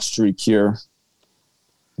Gallo hot streak here.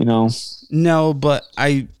 No, but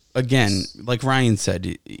again, like Ryan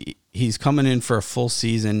said, he's coming in for a full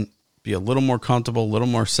season, be a little more comfortable, a little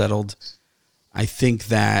more settled. I think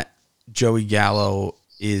that Joey Gallo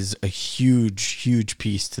is a huge, huge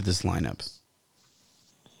piece to this lineup.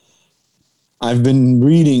 I've been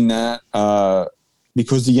reading that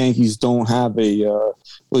because the Yankees don't have a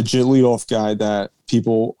legit leadoff guy that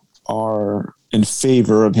people are in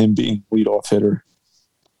favor of him being leadoff hitter.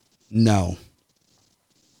 No.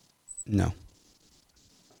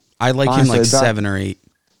 I like him like 7 or 8.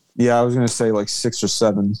 Yeah, I was going to say like 6 or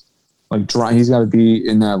 7. Like he's got to be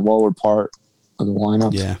in that lower part of the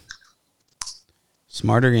lineup. Yeah.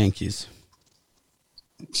 Smarter Yankees.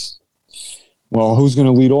 Well, who's going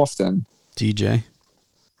to lead off then? DJ.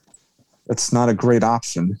 That's not a great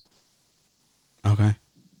option. Okay.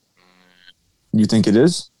 You think it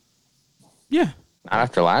is? Yeah. Not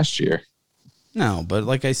after last year. No, but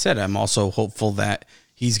like I said, I'm also hopeful that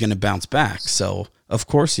he's going to bounce back. So, of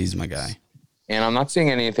course, he's my guy. And I'm not seeing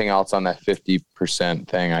anything else on that 50%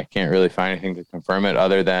 thing. I can't really find anything to confirm it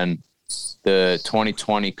other than the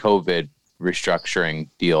 2020 COVID restructuring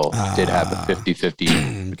deal did have a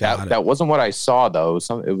 50-50. That wasn't what I saw, though.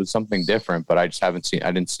 It was something different, but I just haven't seen.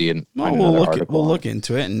 I didn't see it. Well, we'll look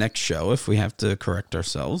into it in next show if we have to correct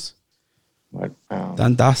ourselves. But,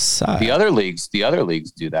 Dandasa. the other leagues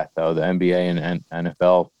do that though. The NBA and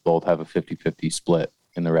NFL both have a 50-50 split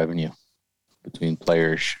in the revenue between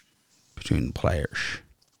players Between players.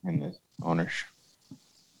 and the owners.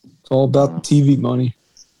 It's all about the TV money.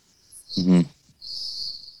 Mm-hmm.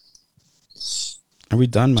 Are we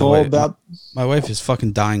done? It's all about. My wife is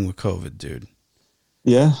fucking dying with COVID, dude.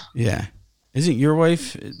 Yeah. Yeah. Isn't your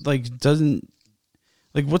wife doesn't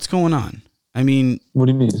what's going on? I mean, What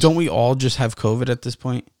do you mean? don't we all just have COVID at this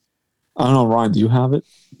point? I don't know, Ryan. Do you have it?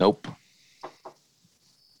 Nope.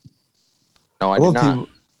 No, I did not.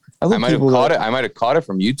 I might have caught it. I might have caught it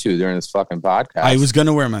from you two during this fucking podcast. I was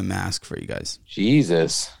gonna wear my mask for you guys.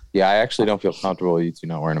 Jesus. Yeah, I actually don't feel comfortable with you two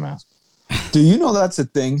not wearing a mask. Do you know that's a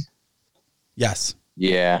thing? Yes.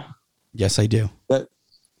 Yeah. Yes, I do. That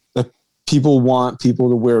people want people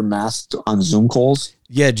to wear masks on Zoom calls?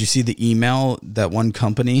 Yeah, did you see the email that one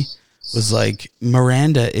company was like,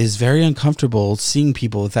 Miranda is very uncomfortable seeing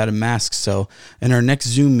people without a mask, so in our next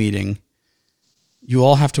Zoom meeting, you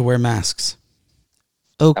all have to wear masks.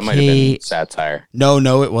 Okay. That might have been satire.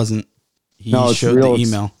 No, it wasn't. He No, it's showed real. the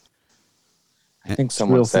email. I think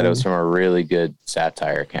someone real said it was funny. from a really good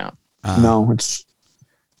satire account. No, it's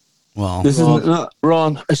Well, this is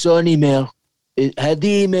Wrong. I saw an email. It had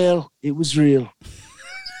the email. It was real.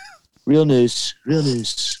 Real news. Real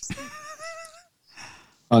news.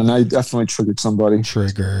 and I definitely triggered somebody.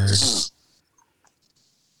 triggered.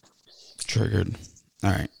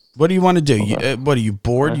 All right. What do you want to do? What are you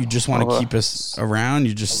bored? You just want to keep us around?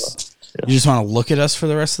 You just want to look at us for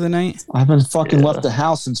the rest of the night? I haven't fucking left the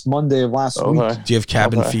house since Monday of last week. Okay. Do you have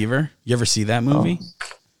Cabin Okay. Fever? You ever see that movie?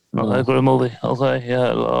 Okay, great movie. Okay, yeah.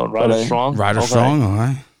 Ryder But I- Strong. Ryder okay. Strong, all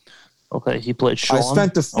right. Okay, he played Sean. I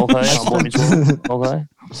spent the Okay, on Boy Meets World. Okay.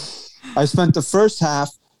 I spent the first half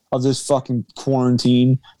of this fucking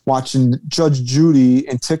quarantine watching Judge Judy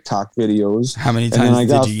and TikTok videos. How many And then I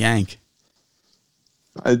times got- did you yank?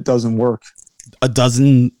 It doesn't work. A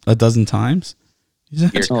dozen times? Here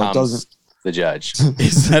No, it comes doesn't. the judge.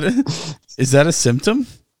 Is that a symptom?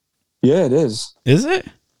 Yeah, it is. Is it?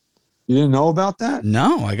 You didn't know about that?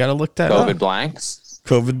 No, I gotta look that COVID up. blanks.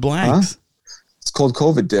 COVID blanks. It's called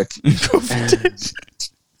COVID dick. COVID.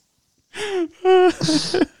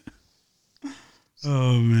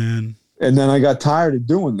 Oh man. And then I got tired of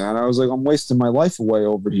doing that. I was like, I'm wasting my life away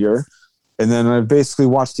over here. And then I basically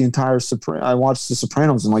watched the entire I watched The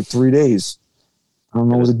Sopranos in like 3 days. I don't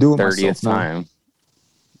know what to do with 30th myself now. time.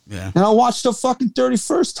 Yeah. And I watched the fucking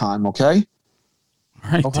 31st time, okay?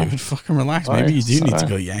 All right, Okay. dude. Fucking relax. All Maybe right, you do need to sorry.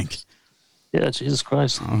 go yank. Yeah, Jesus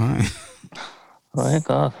Christ. All right. All right,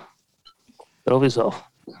 God. Get over yourself.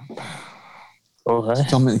 Okay.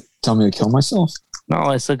 Tell me to kill myself. No,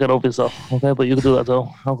 I said get over yourself. Okay, but you can do that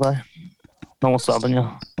though. Okay. No one's stopping you.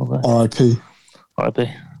 Okay. R.I.P.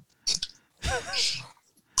 R.I.P.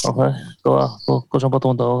 Okay. Go jump out the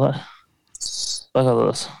window. Okay. Back out of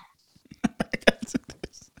this.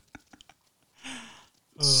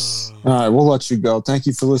 All right, we'll let you go. Thank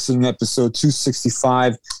you for listening to episode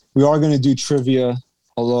 265. We are going to do trivia,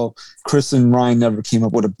 although Chris and Ryan never came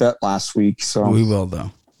up with a bet last week. So We will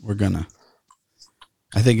though. We're gonna.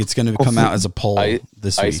 I think it's gonna come out as a poll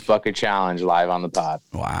this Ice week. bucket challenge live on the pod.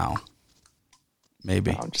 Wow.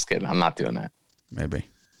 Maybe. No, I'm just kidding. I'm not doing that. Maybe.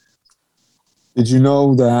 did you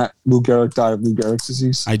know that Lou Gehrig died of Lou Gehrig's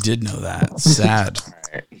disease? I did know that. Sad. All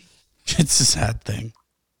right. It's a sad thing.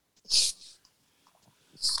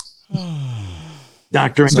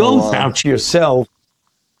 Dr. So, Go vouch yourself.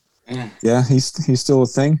 Yeah, he's still a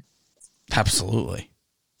thing. Absolutely.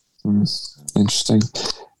 Interesting.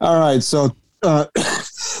 All right, so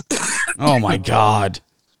Oh my God.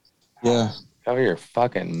 yeah, Cover your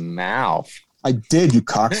fucking mouth. I did, you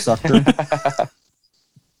cocksucker.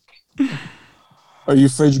 Are you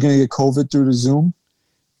afraid you're going to get COVID through the Zoom?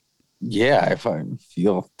 Yeah, if I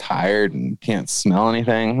feel tired and can't smell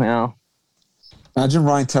anything now. Imagine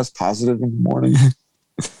Ryan tests positive in the morning.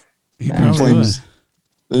 He Nah, probably blames-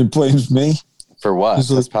 would. It blames me For what? He's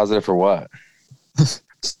like- Test positive for what?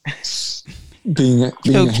 being a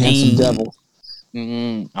handsome Cocaine. devil.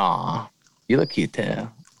 Aw. You look cute too.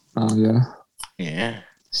 Oh yeah. Yeah.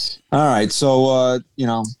 All right, so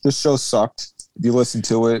this show sucked. If you listen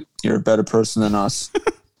to it, you're a better person than us.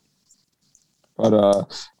 But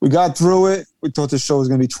we got through it. We thought the show was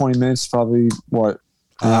going to be 20 minutes, probably what?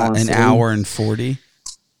 An 40? hour and 40.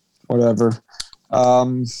 Whatever.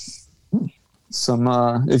 Some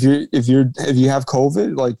if you have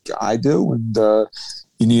COVID like I do and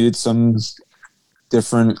you needed some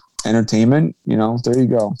different entertainment, there you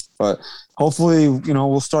go. But hopefully,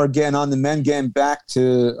 we'll start getting on the men, getting back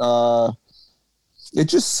to it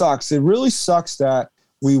just sucks. It really sucks that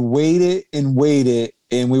we waited and waited,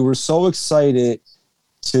 and we were so excited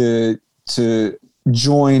to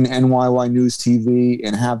join NYY News TV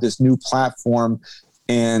and have this new platform,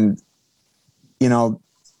 and you know,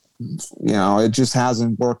 it just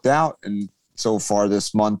hasn't worked out. And so far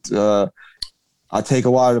this month, I take a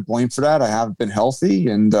lot of the blame for that. I haven't been healthy,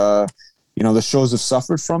 and the shows have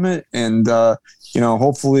suffered from it, and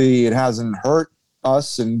hopefully it hasn't hurt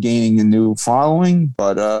us in gaining a new following,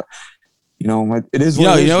 but it is what it is. You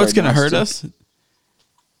know what's right going to now. hurt us?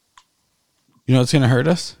 You know what's going to hurt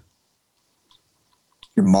us?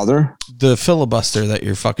 Your mother? The filibuster that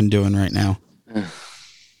you're fucking doing right now.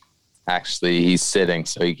 Actually, he's sitting,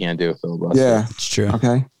 so he can't do a filibuster. Yeah. It's true.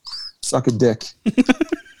 Okay. Suck a dick.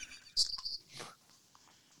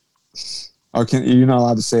 Okay, you're not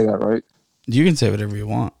allowed to say that, right? You can say whatever you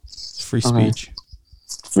want. It's free speech.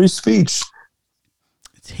 Free speech.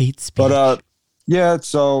 It's hate speech. But yeah,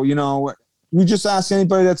 so we just ask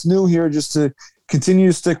anybody that's new here just to continue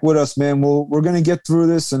to stick with us, man. We're gonna get through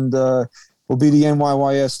this, and we'll be the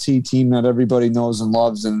NYYST team that everybody knows and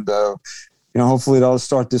loves, and hopefully that'll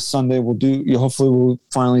start this Sunday. Hopefully we'll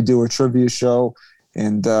finally do a trivia show,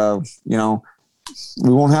 and we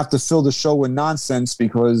won't have to fill the show with nonsense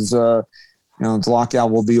because the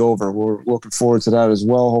lockout will be over. We're looking forward to that as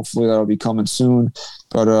well. Hopefully that'll be coming soon.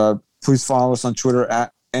 But please follow us on Twitter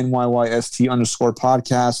at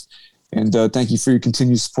NYYST_podcast. And thank you for your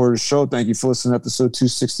continued support of the show. Thank you for listening to episode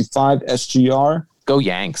 265, SGR. Go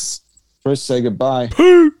Yanks. Chris, say goodbye.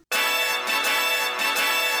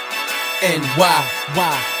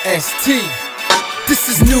 NYYST. This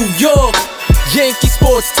is New York. Yankee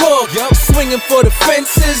sports talk. Swinging for the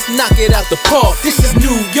fences, knock it out the park. This is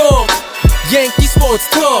New York. Yankee sports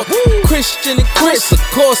talk. Christian and Chris, of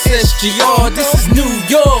course, SGR. This is New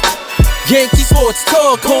York. Yankee sports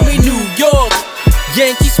talk, homie, New York.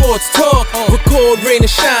 Yankee sports talk. Record, rain, and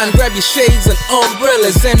shine. Grab your shades and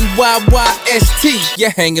umbrellas. NYYST.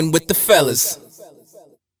 You're hanging with the fellas.